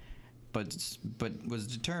 but was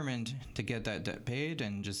determined to get that debt paid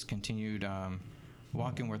and just continued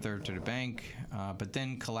walking with her to the bank, but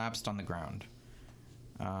then collapsed on the ground.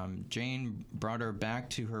 Jane brought her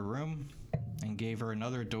back to her room and gave her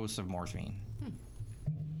another dose of morphine.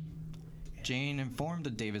 Jane informed the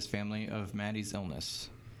Davis family of Maddie's illness.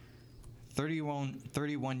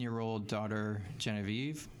 31-year-old daughter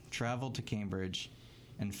Genevieve traveled to Cambridge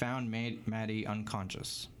and found Maddie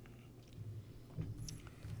unconscious.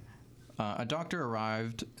 A doctor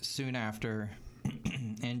arrived soon after,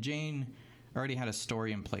 and Jane already had a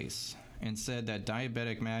story in place and said that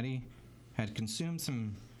diabetic Maddie had consumed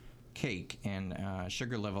some cake and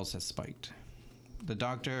sugar levels had spiked. The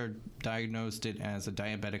doctor diagnosed it as a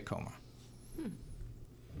diabetic coma.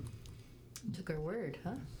 Took her word,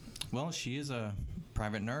 huh? Well, she is a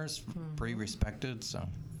private nurse, pretty respected, so.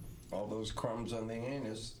 All those crumbs on the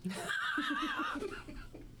anus.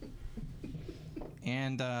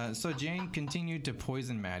 And so Jane continued to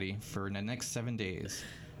poison Maddie for the next 7 days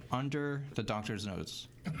under the doctor's nose.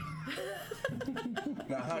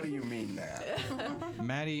 Now, how do you mean that?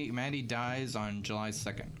 Maddie dies on July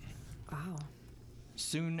 2nd. Wow.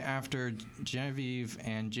 Soon after, Genevieve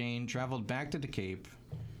and Jane traveled back to the Cape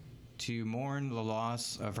to mourn the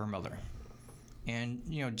loss of her mother. And,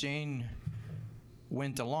 Jane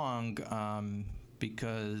went along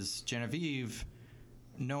because Genevieve,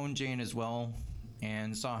 known Jane as well,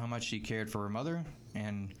 and saw how much she cared for her mother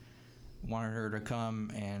and wanted her to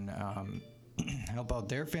come and help out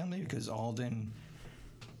their family because Alden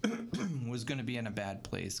was going to be in a bad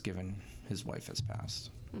place given his wife has passed.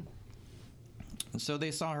 So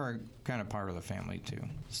they saw her kind of part of the family too.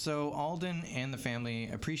 So Alden and the family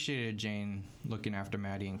appreciated Jane looking after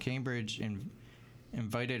Maddie in Cambridge and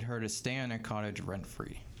invited her to stay on their cottage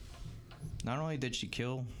rent-free. Not only did she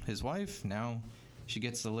kill his wife, now she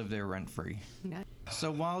gets to live there rent-free. Yeah.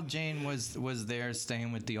 So while Jane was there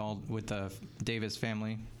staying with the Davis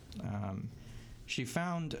family, she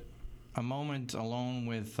found a moment alone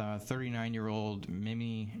with 39-year-old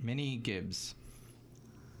Minnie Gibbs,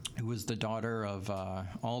 who was the daughter of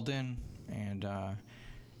Alden, and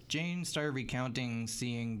Jane started recounting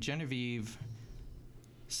seeing Genevieve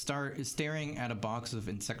staring at a box of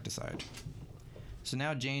insecticide. So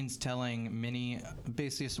now Jane's telling Minnie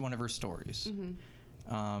basically one of her stories.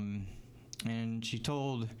 And she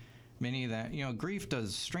told Minnie that, grief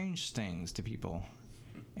does strange things to people,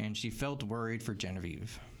 and she felt worried for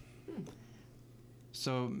Genevieve.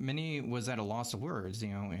 So Minnie was at a loss of words,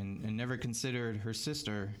 and never considered her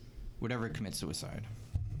sister would ever commit suicide.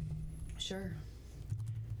 Sure.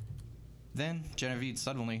 Then Genevieve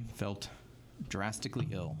suddenly felt drastically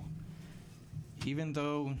ill. Even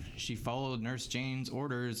though she followed Nurse Jane's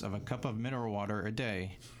orders of a cup of mineral water a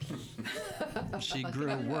day, she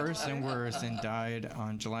grew worse and worse and died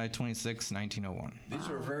on July 26, 1901. These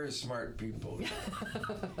were very smart people.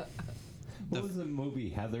 What was the movie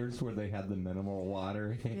Heathers where they had the mineral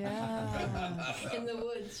water? Yeah. In the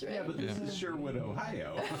woods, right? Yeah, but this is Sherwood,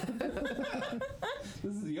 Ohio.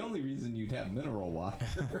 This is the only reason you'd have mineral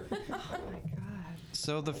water. Oh my God.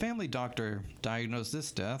 So the family doctor diagnosed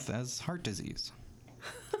this death as heart disease.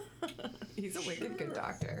 He's a wicked good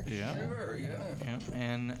doctor. Yeah. Sure, yeah.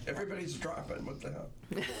 And Everybody's dropping. What the hell?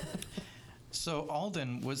 So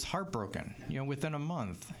Alden was heartbroken. Within a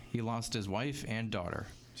month, he lost his wife and daughter.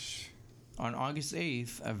 On August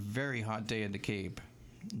 8th, a very hot day at the Cape,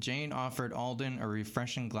 Jane offered Alden a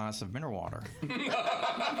refreshing glass of mineral water.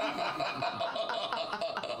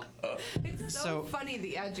 It's so funny,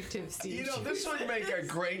 the adjective, Steve. This would make a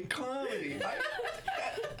great comedy.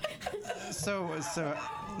 So,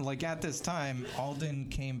 like at this time, Alden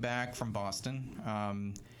came back from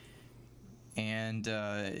Boston, and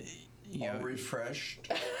All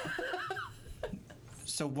refreshed.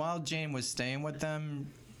 so while Jane was staying with them,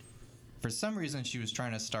 for some reason she was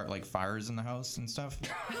trying to start like fires in the house and stuff.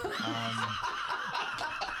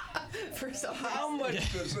 For some How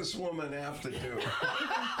much does this woman have to do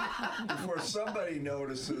before somebody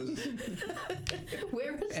notices?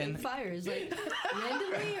 Where was the fires? Like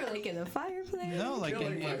randomly or like in a fireplace? No, like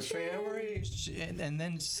Killing my family? and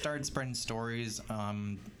then started spreading stories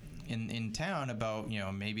in town about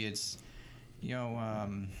maybe it's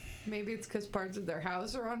maybe it's because parts of their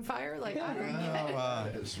house are on fire. Like, I don't know.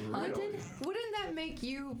 It's Haunted? really. Wouldn't that make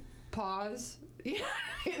you pause? Yeah,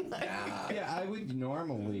 I would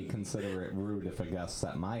normally consider it rude if a guest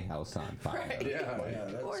set my house on fire. Right. Yeah,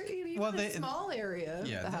 that's, Or even Well, a small area of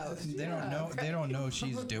the house. they don't know. They don't know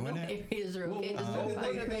she's doing it. Areas are okay. Just What no do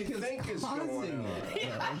fire. they think is going causing on?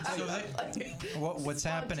 it? So what's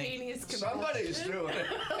happening? Spontaneous somebody's combustion. doing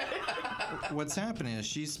it. What's happening is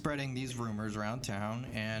she's spreading these rumors around town,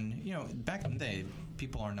 and back in the day,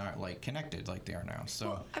 people are not like connected like they are now. So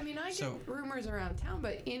Well, I mean, I get so- rumors around town,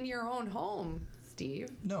 but in your own home, Steve.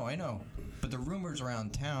 no, I know, but the rumors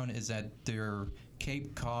around town is that there are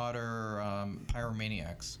Cape Codder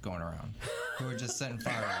pyromaniacs going around who are just setting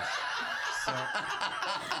fires. So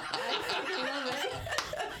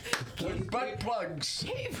With butt plugs.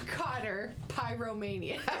 Cape Codder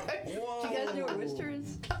pyromaniac. Whoa. Do you guys know where Worcester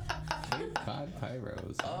is? Cape Cod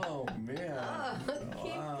pyros. Oh, man.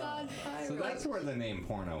 Cape Cod Pyro. So that's where the name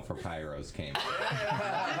porno for pyros came from.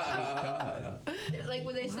 Like,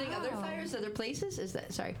 were they setting other fires other places?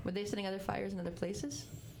 Sorry, were they setting other fires in other places?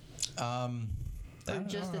 Or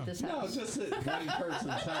just at this No, house? just at one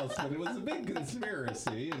person's house, but it was a big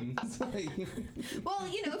conspiracy, and it's like, Well,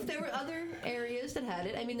 if there were other areas that had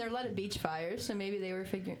it, I mean, there are a lot of beach fires, so maybe they were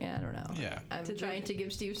figuring. I don't know. Yeah. I'm trying to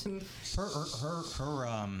give Steve some.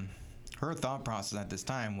 her thought process at this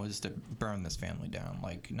time was to burn this family down,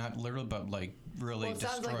 like not literally, but like really Well, it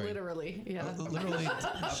sounds destroy. like literally. Yeah. Literally,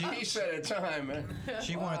 A piece at a time, man.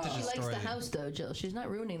 she wanted to She likes destroy the house, though, Jill. She's not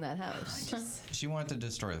ruining that house. She wanted to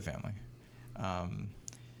destroy the family.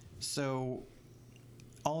 So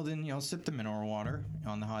Alden, sipped the mineral water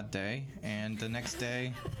on the hot day, and the next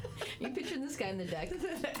day, You picturing this guy in the deck?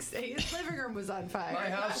 The next day, his living room was on fire.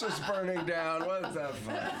 My house is burning down. What's that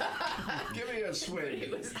for? Give me a It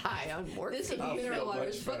swig. was high on morphine. This I'll mineral feel water much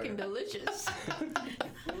is fucking better. delicious.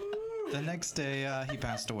 the next day he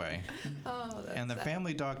passed away, Oh, that's and the sad.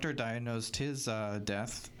 family doctor diagnosed his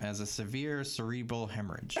death as a severe cerebral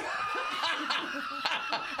hemorrhage.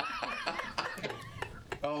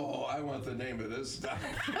 Oh, I want the name of this stuff.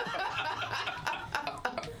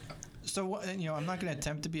 So I'm not going to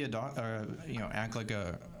attempt to be a doctor, act like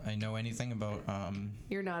I know anything about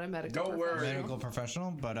You're not a medical Don't worry. medical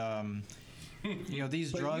professional, but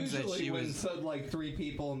these but drugs that usually she when was. like 3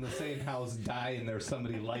 people in the same house die and there's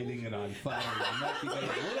somebody lighting it on fire, it might be getting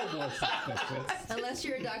a little more suspicious. Unless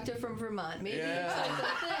you're a doctor from Vermont. Maybe Yeah. it's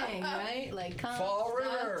like a thing, right? Like cops, Fall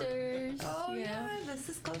River. doctors. Oh, you know. yeah. This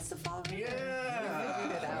is close to Fall River.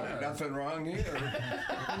 Yeah. Nothing wrong here.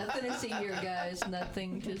 Nothing to see here, guys.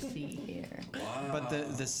 Nothing to see here. But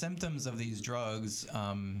the symptoms of these drugs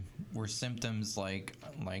were symptoms like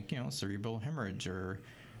cerebral hemorrhage or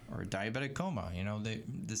diabetic coma.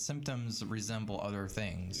 The symptoms resemble other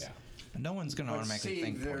things. Yeah. No one's going to But automatically see,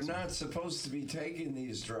 think they're poison. not supposed to be taking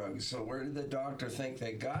these drugs. So where did the doctor think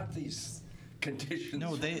they got these conditions?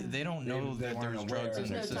 No, they don't know They that weren't there's aware drugs in of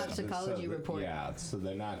their There's no system. toxicology report. Yeah, so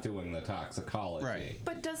they're not doing the toxicology. Right.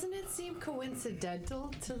 But doesn't it seem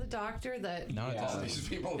coincidental to the doctor that Not Yeah. at all. These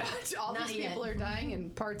people. all Not these yet. people are dying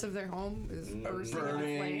and parts of their home is bursting in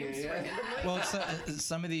burning, flames yeah. randomly? Well,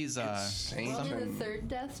 some of these. Insane. Well, some- the third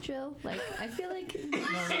death, Jill. Like, I feel like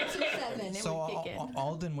 6 or 7, it So would kick in.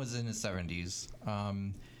 Alden was in his 70s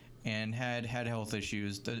and had health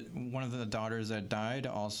issues. One of the daughters that died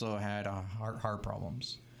also had heart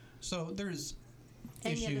problems. So there's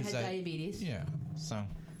And the other issues had that diabetes. yeah. So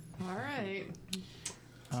All right.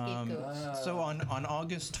 Scapegoats. so on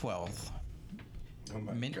August 12th, Oh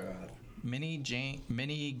my Min- God.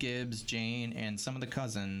 Minnie, Gibbs, Jane, and some of the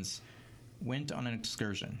cousins went on an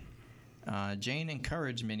excursion. Jane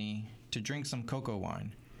encouraged Minnie to drink some cocoa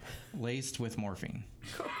wine, laced with morphine.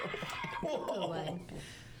 Cocoa wine.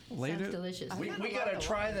 Later, Sounds delicious. We had a gotta lot of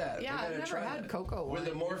try wine. that. We Yeah, gotta I've never try had that. cocoa with the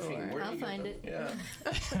wine morphine. before. Where do I'll you get find the- it.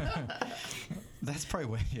 Yeah. that's probably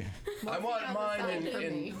way here. I want on the mine side for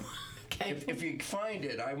in. me. Okay. If you find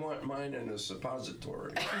it, I want mine in a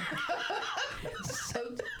suppository.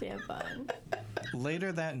 So damn fun.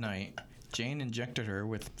 Later that night, Jane injected her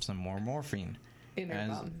with some more morphine. In her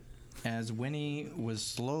bum. As Winnie was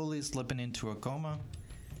slowly slipping into a coma,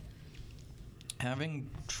 having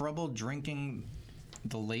trouble drinking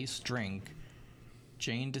the laced drink,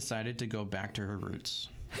 Jane decided to go back to her roots.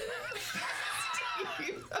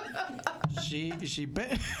 she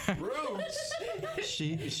bet Roots.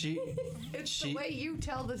 she It's she the way you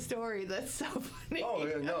tell the story that's so funny. Oh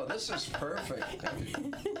yeah, no, this is perfect.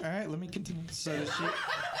 all right, let me continue. So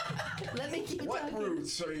Let me keep What talking.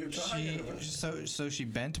 roots are you talking about? so she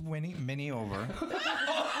bent Minnie over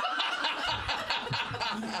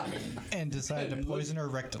and decided to poison her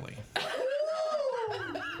rectally.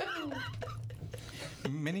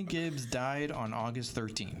 Minnie Gibbs died on August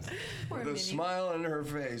 13th, Poor The Minnie. smile on her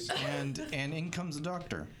face. and in comes the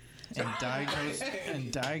doctor and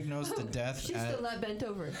diagnosed the death She's still not bent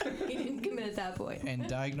over. He didn't come in at that point. and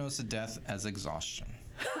diagnosed the death as exhaustion.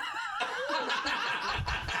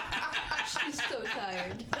 She's so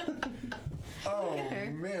tired. Oh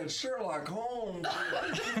man, Sherlock Holmes.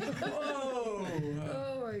 Whoa.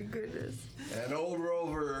 Oh my goodness. And old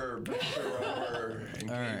Rover bent her over and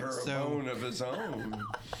All gave right, her a so- bone of his own.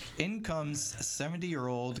 In comes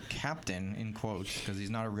 70-year-old captain, in quotes, because he's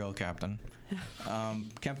not a real captain.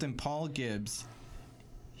 Captain Paul Gibbs.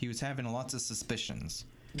 He was having lots of suspicions.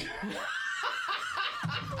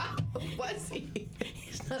 Was he?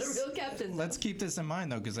 He's not a real captain. Let's keep this in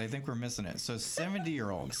mind, though, because I think we're missing it. So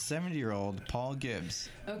 70-year-old Paul Gibbs,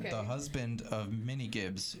 Okay. the husband of Minnie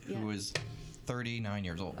Gibbs, Yeah. who was 39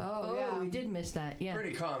 years old. Oh, Oh, yeah. we did miss that. Yeah.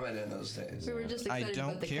 Pretty common in those days. We were just I excited don't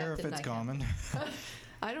about the care if captain, it's not common.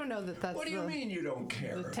 I don't know that that's What do you the, mean you don't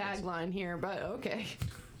care? the tagline here, but okay.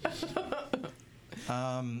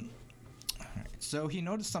 So he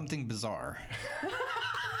noticed something bizarre.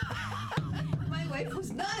 My wife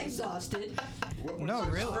was not exhausted. What was No,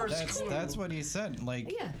 his really, first clue? that's what he said.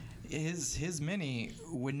 Like, Yeah. his Minnie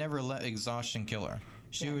would never let exhaustion kill her.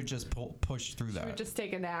 She would just push through We that. just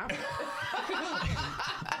take a nap.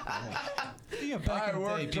 Yeah, back I in the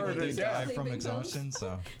day, worked people her to did die death. from Sleeping exhaustion.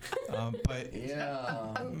 So, but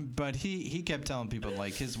Yeah. but he kept telling people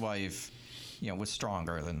like his wife, was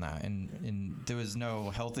stronger than that, and there was no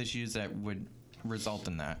health issues that would result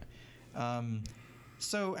in that.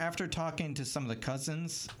 So after talking to some of the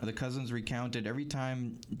cousins recounted every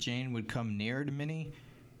time Jane would come near to Minnie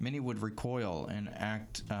would recoil and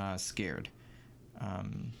act scared.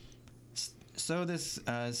 So this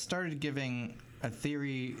started giving a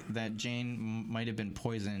theory that Jane might have been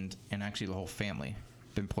poisoned, and actually the whole family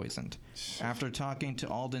been poisoned. After talking to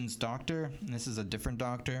Alden's doctor, and this is a different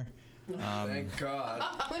doctor. Thank God.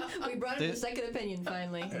 We brought him a This- second opinion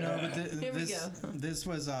finally. No, but Here we go. this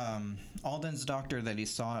was Alden's doctor that he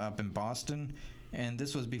saw up in Boston, and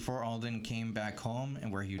this was before Alden came back home,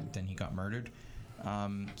 and where he got murdered.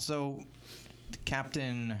 So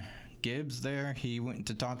Captain Gibbs there, he went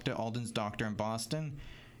to talk to Alden's doctor in Boston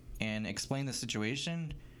and explained the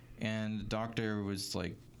situation, and the doctor was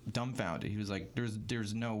like dumbfounded. He was like,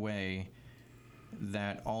 "There's no way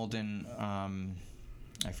that Alden,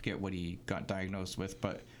 I forget what he got diagnosed with,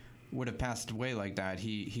 but would have passed away like that.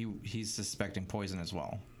 He's suspecting poison as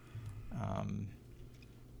well."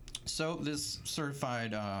 So this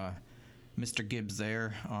certified Mr. Gibbs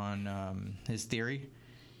there on his theory,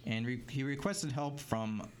 and he requested help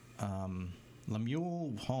from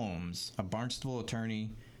Lemuel Holmes, a Barnstable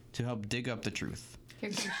attorney, to help dig up the truth.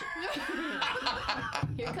 Here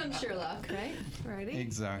comes Sherlock, right? Ready?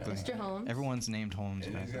 Exactly. Mr. Holmes. Everyone's named Holmes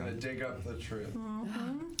And back he's gonna then. dig up the truth.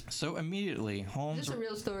 So immediately, Is Holmes. this a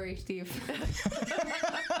real story, Steve?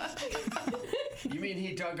 You mean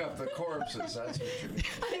he dug up the corpses? That's what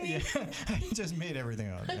you mean. Yeah, I just made everything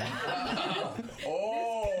up.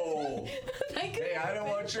 Oh! Hey, I don't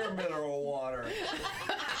want your mineral water.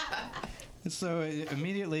 So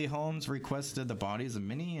immediately, Holmes requested the bodies of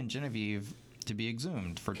Minnie and Genevieve to be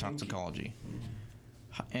exhumed for toxicology.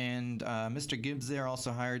 And Mr. Gibbs there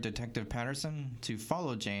also hired Detective Patterson to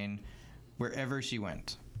follow Jane wherever she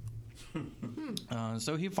went.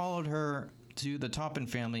 So he followed her to the Toppin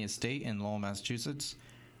family estate in Lowell, Massachusetts,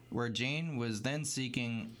 where Jane was then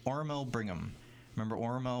seeking Ormel Brigham. Remember,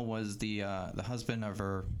 Ormel was the husband of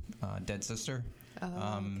her dead sister. Oh,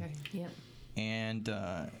 okay. Yep.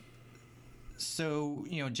 And so,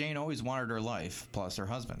 Jane always wanted her life, plus her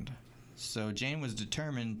husband. So Jane was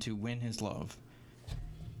determined to win his love.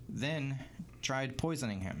 Then tried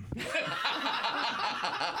poisoning him.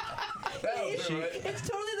 That'll do it. It's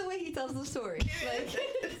totally the way he tells the story. Like,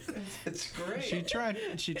 It's great. She tried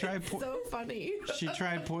So funny. she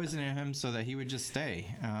tried poisoning him so that he would just stay,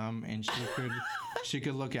 and she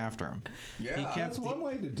could look after him. Yeah. He kept That's one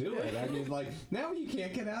way to do it. I mean, like, now you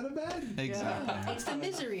can't get out of bed. exactly. it's the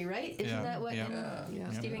misery, right? Isn't Yeah, that what yeah. in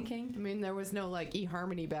Yeah. Stephen King? I mean, there was no like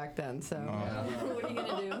eHarmony back then, so. What are you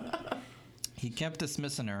gonna do? He kept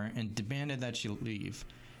dismissing her and demanded that she leave.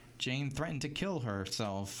 Jane threatened to kill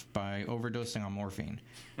herself by overdosing on morphine.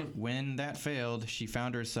 When that failed, she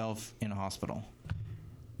found herself in a hospital.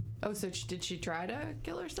 Oh, so did she try to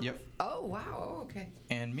kill herself? Yep. Oh, wow. Oh, okay.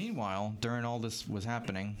 And meanwhile, during all this was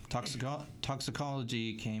happening,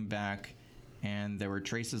 toxicology came back, and there were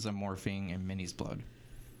traces of morphine in Minnie's blood.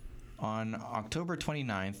 On October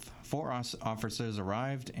 29th, 4 officers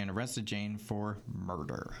arrived and arrested Jane for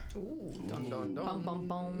murder. Ooh, dun, dun, dun. Bum bum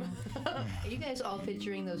bum. Are you guys all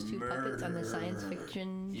picturing those two puppets on the science Murder.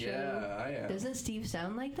 fiction show? Yeah, I am. Doesn't Steve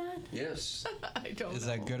sound like that? Yes. I don't Is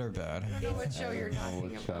know. that good or bad? I don't know what show you're I don't know talking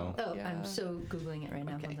what about. show. Oh, Yeah. I'm so googling it right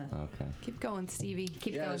now. Okay. Hold on. Okay. Keep going, Stevie.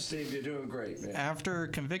 Keep Yeah, going. Steve, you're doing great, man. After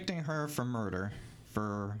convicting her for murder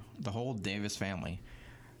for the whole Davis family,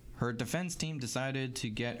 her defense team decided to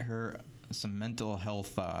get her some mental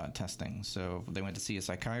health testing. So they went to see a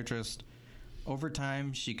psychiatrist. Over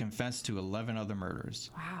time, she confessed to 11 other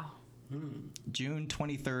murders. Wow. June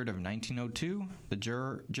 23rd of 1902,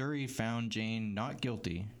 the jury found Jane not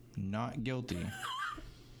guilty,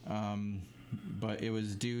 but it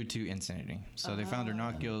was due to insanity. So they found her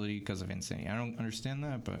not guilty because of insanity. I don't understand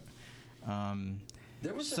that, but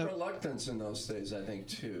There was So- a reluctance in those days, I think,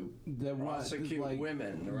 too. There was Prosecute like,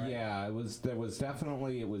 women, right? Yeah, it was. There was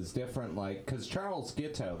definitely it was different. Like, because Charles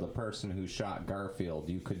Gitto, the person who shot Garfield,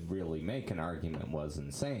 you could really make an argument was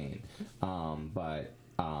insane. But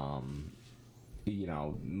you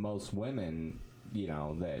know, most women, you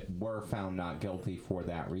know, that were found not guilty for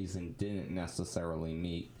that reason didn't necessarily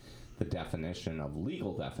meet the definition of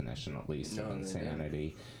legal definition, at least, No, of they didn't.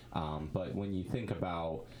 insanity. But when you think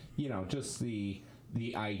about, you know, just the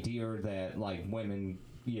idea that, like, women,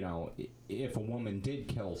 you know, if a woman did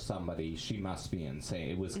kill somebody, she must be insane.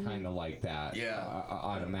 It was kind of like that Yeah.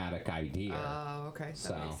 automatic idea. Oh, okay. So-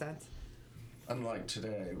 That makes sense. Unlike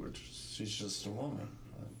today, which she's just a woman.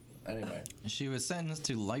 Anyway, she was sentenced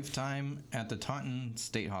to lifetime at the Taunton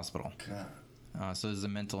State Hospital. God. So this is a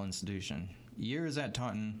mental institution. Years at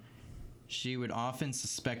Taunton, she would often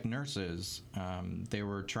suspect nurses they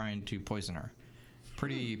were trying to poison her.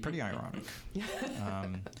 Pretty ironic.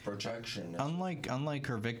 Protection. Unlike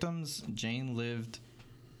her victims, Jane lived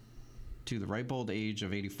to the ripe old age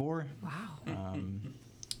of 84, Wow.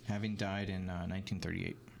 having died in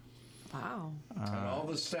 1938. Wow. And all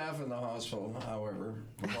the staff in the hospital, however,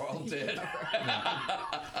 were all dead.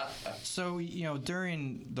 So, you know,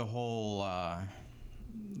 during the whole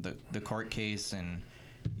the court case and,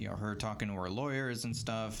 you know, her talking to her lawyers and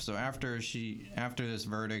stuff. So after this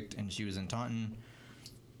verdict and she was in Taunton,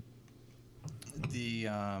 the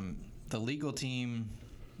legal team,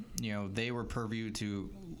 you know, they were purview to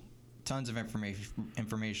tons of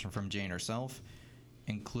information from Jane herself,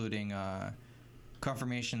 including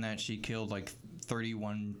confirmation that she killed like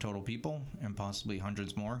 31 total people and possibly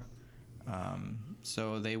hundreds more.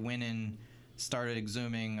 So they went and started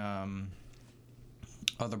exhuming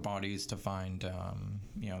other bodies to find,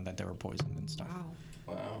 you know, that they were poisoned and stuff. Wow.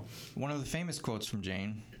 Wow. One of the famous quotes from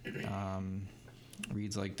Jane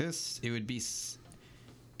reads like this: "It would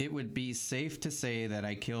be safe to say that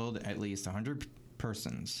I killed at least 100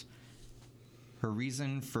 persons. Her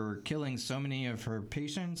reason for killing so many of her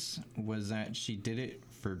patients was that she did it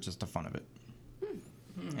for just the fun of it.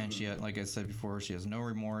 And she had, like I said before, she has no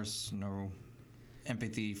remorse, no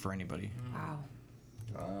empathy for anybody." Wow.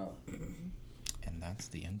 Wow. And that's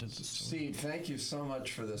the end of the story. Steve, thank you so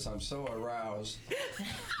much for this. I'm so aroused.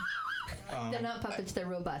 They're not puppets, they're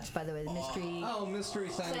robots, by the way. The mystery. Oh, Mystery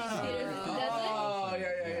Science Science Theater. Theater. That's Oh, yeah.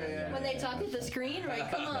 it. When they talk at the screen, right?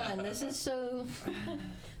 Come on. This is so.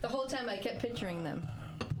 The whole time I kept picturing them.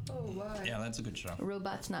 Oh, wow. Yeah, that's a good show.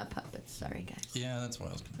 Robots, not puppets. Sorry, guys. Yeah, that's what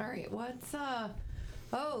I was. All right. What's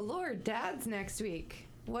Oh, Lord, Dad's next week.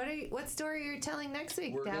 What story are you telling next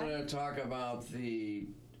week, We're Dad? going to talk about the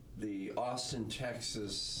Austin,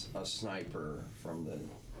 Texas sniper from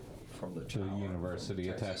the tower. The University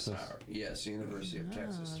of Texas. Tower. Yes, University of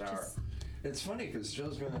Texas Tower. just- It's funny because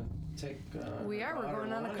Joe's going to take. We are. We're daughter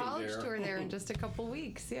going on a Lonnie college there. tour there in just a couple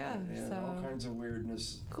weeks. Yeah. Yeah, so all kinds of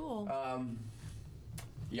weirdness. cool.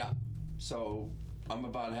 Yeah. So I'm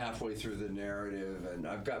about halfway through the narrative, and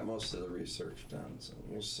I've got most of the research done, so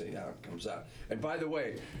we'll see how it comes out. And by the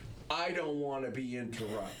way, I don't want to be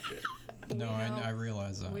interrupted. No, We know. I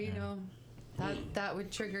realize that. We yeah. know that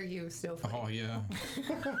would trigger you, Snowflake. Oh yeah.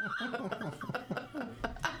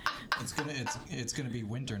 it's gonna be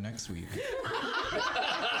winter next week.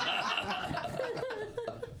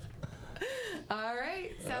 All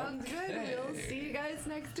right, sounds good. We'll see you guys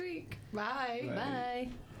next week. Bye. Bye.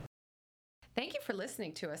 Thank you for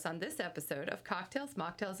listening to us on this episode of Cocktails,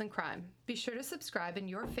 Mocktails, and Crime. Be sure to subscribe in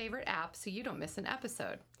your favorite app so you don't miss an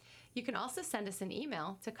episode. You can also send us an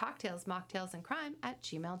email to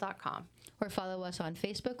cocktailsmocktailsandcrime@gmail.com. Or follow us on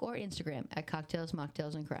Facebook or Instagram at Cocktails,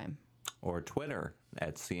 Mocktails, and Crime. Or Twitter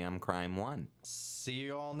at CMCrime1. See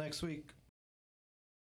you all next week.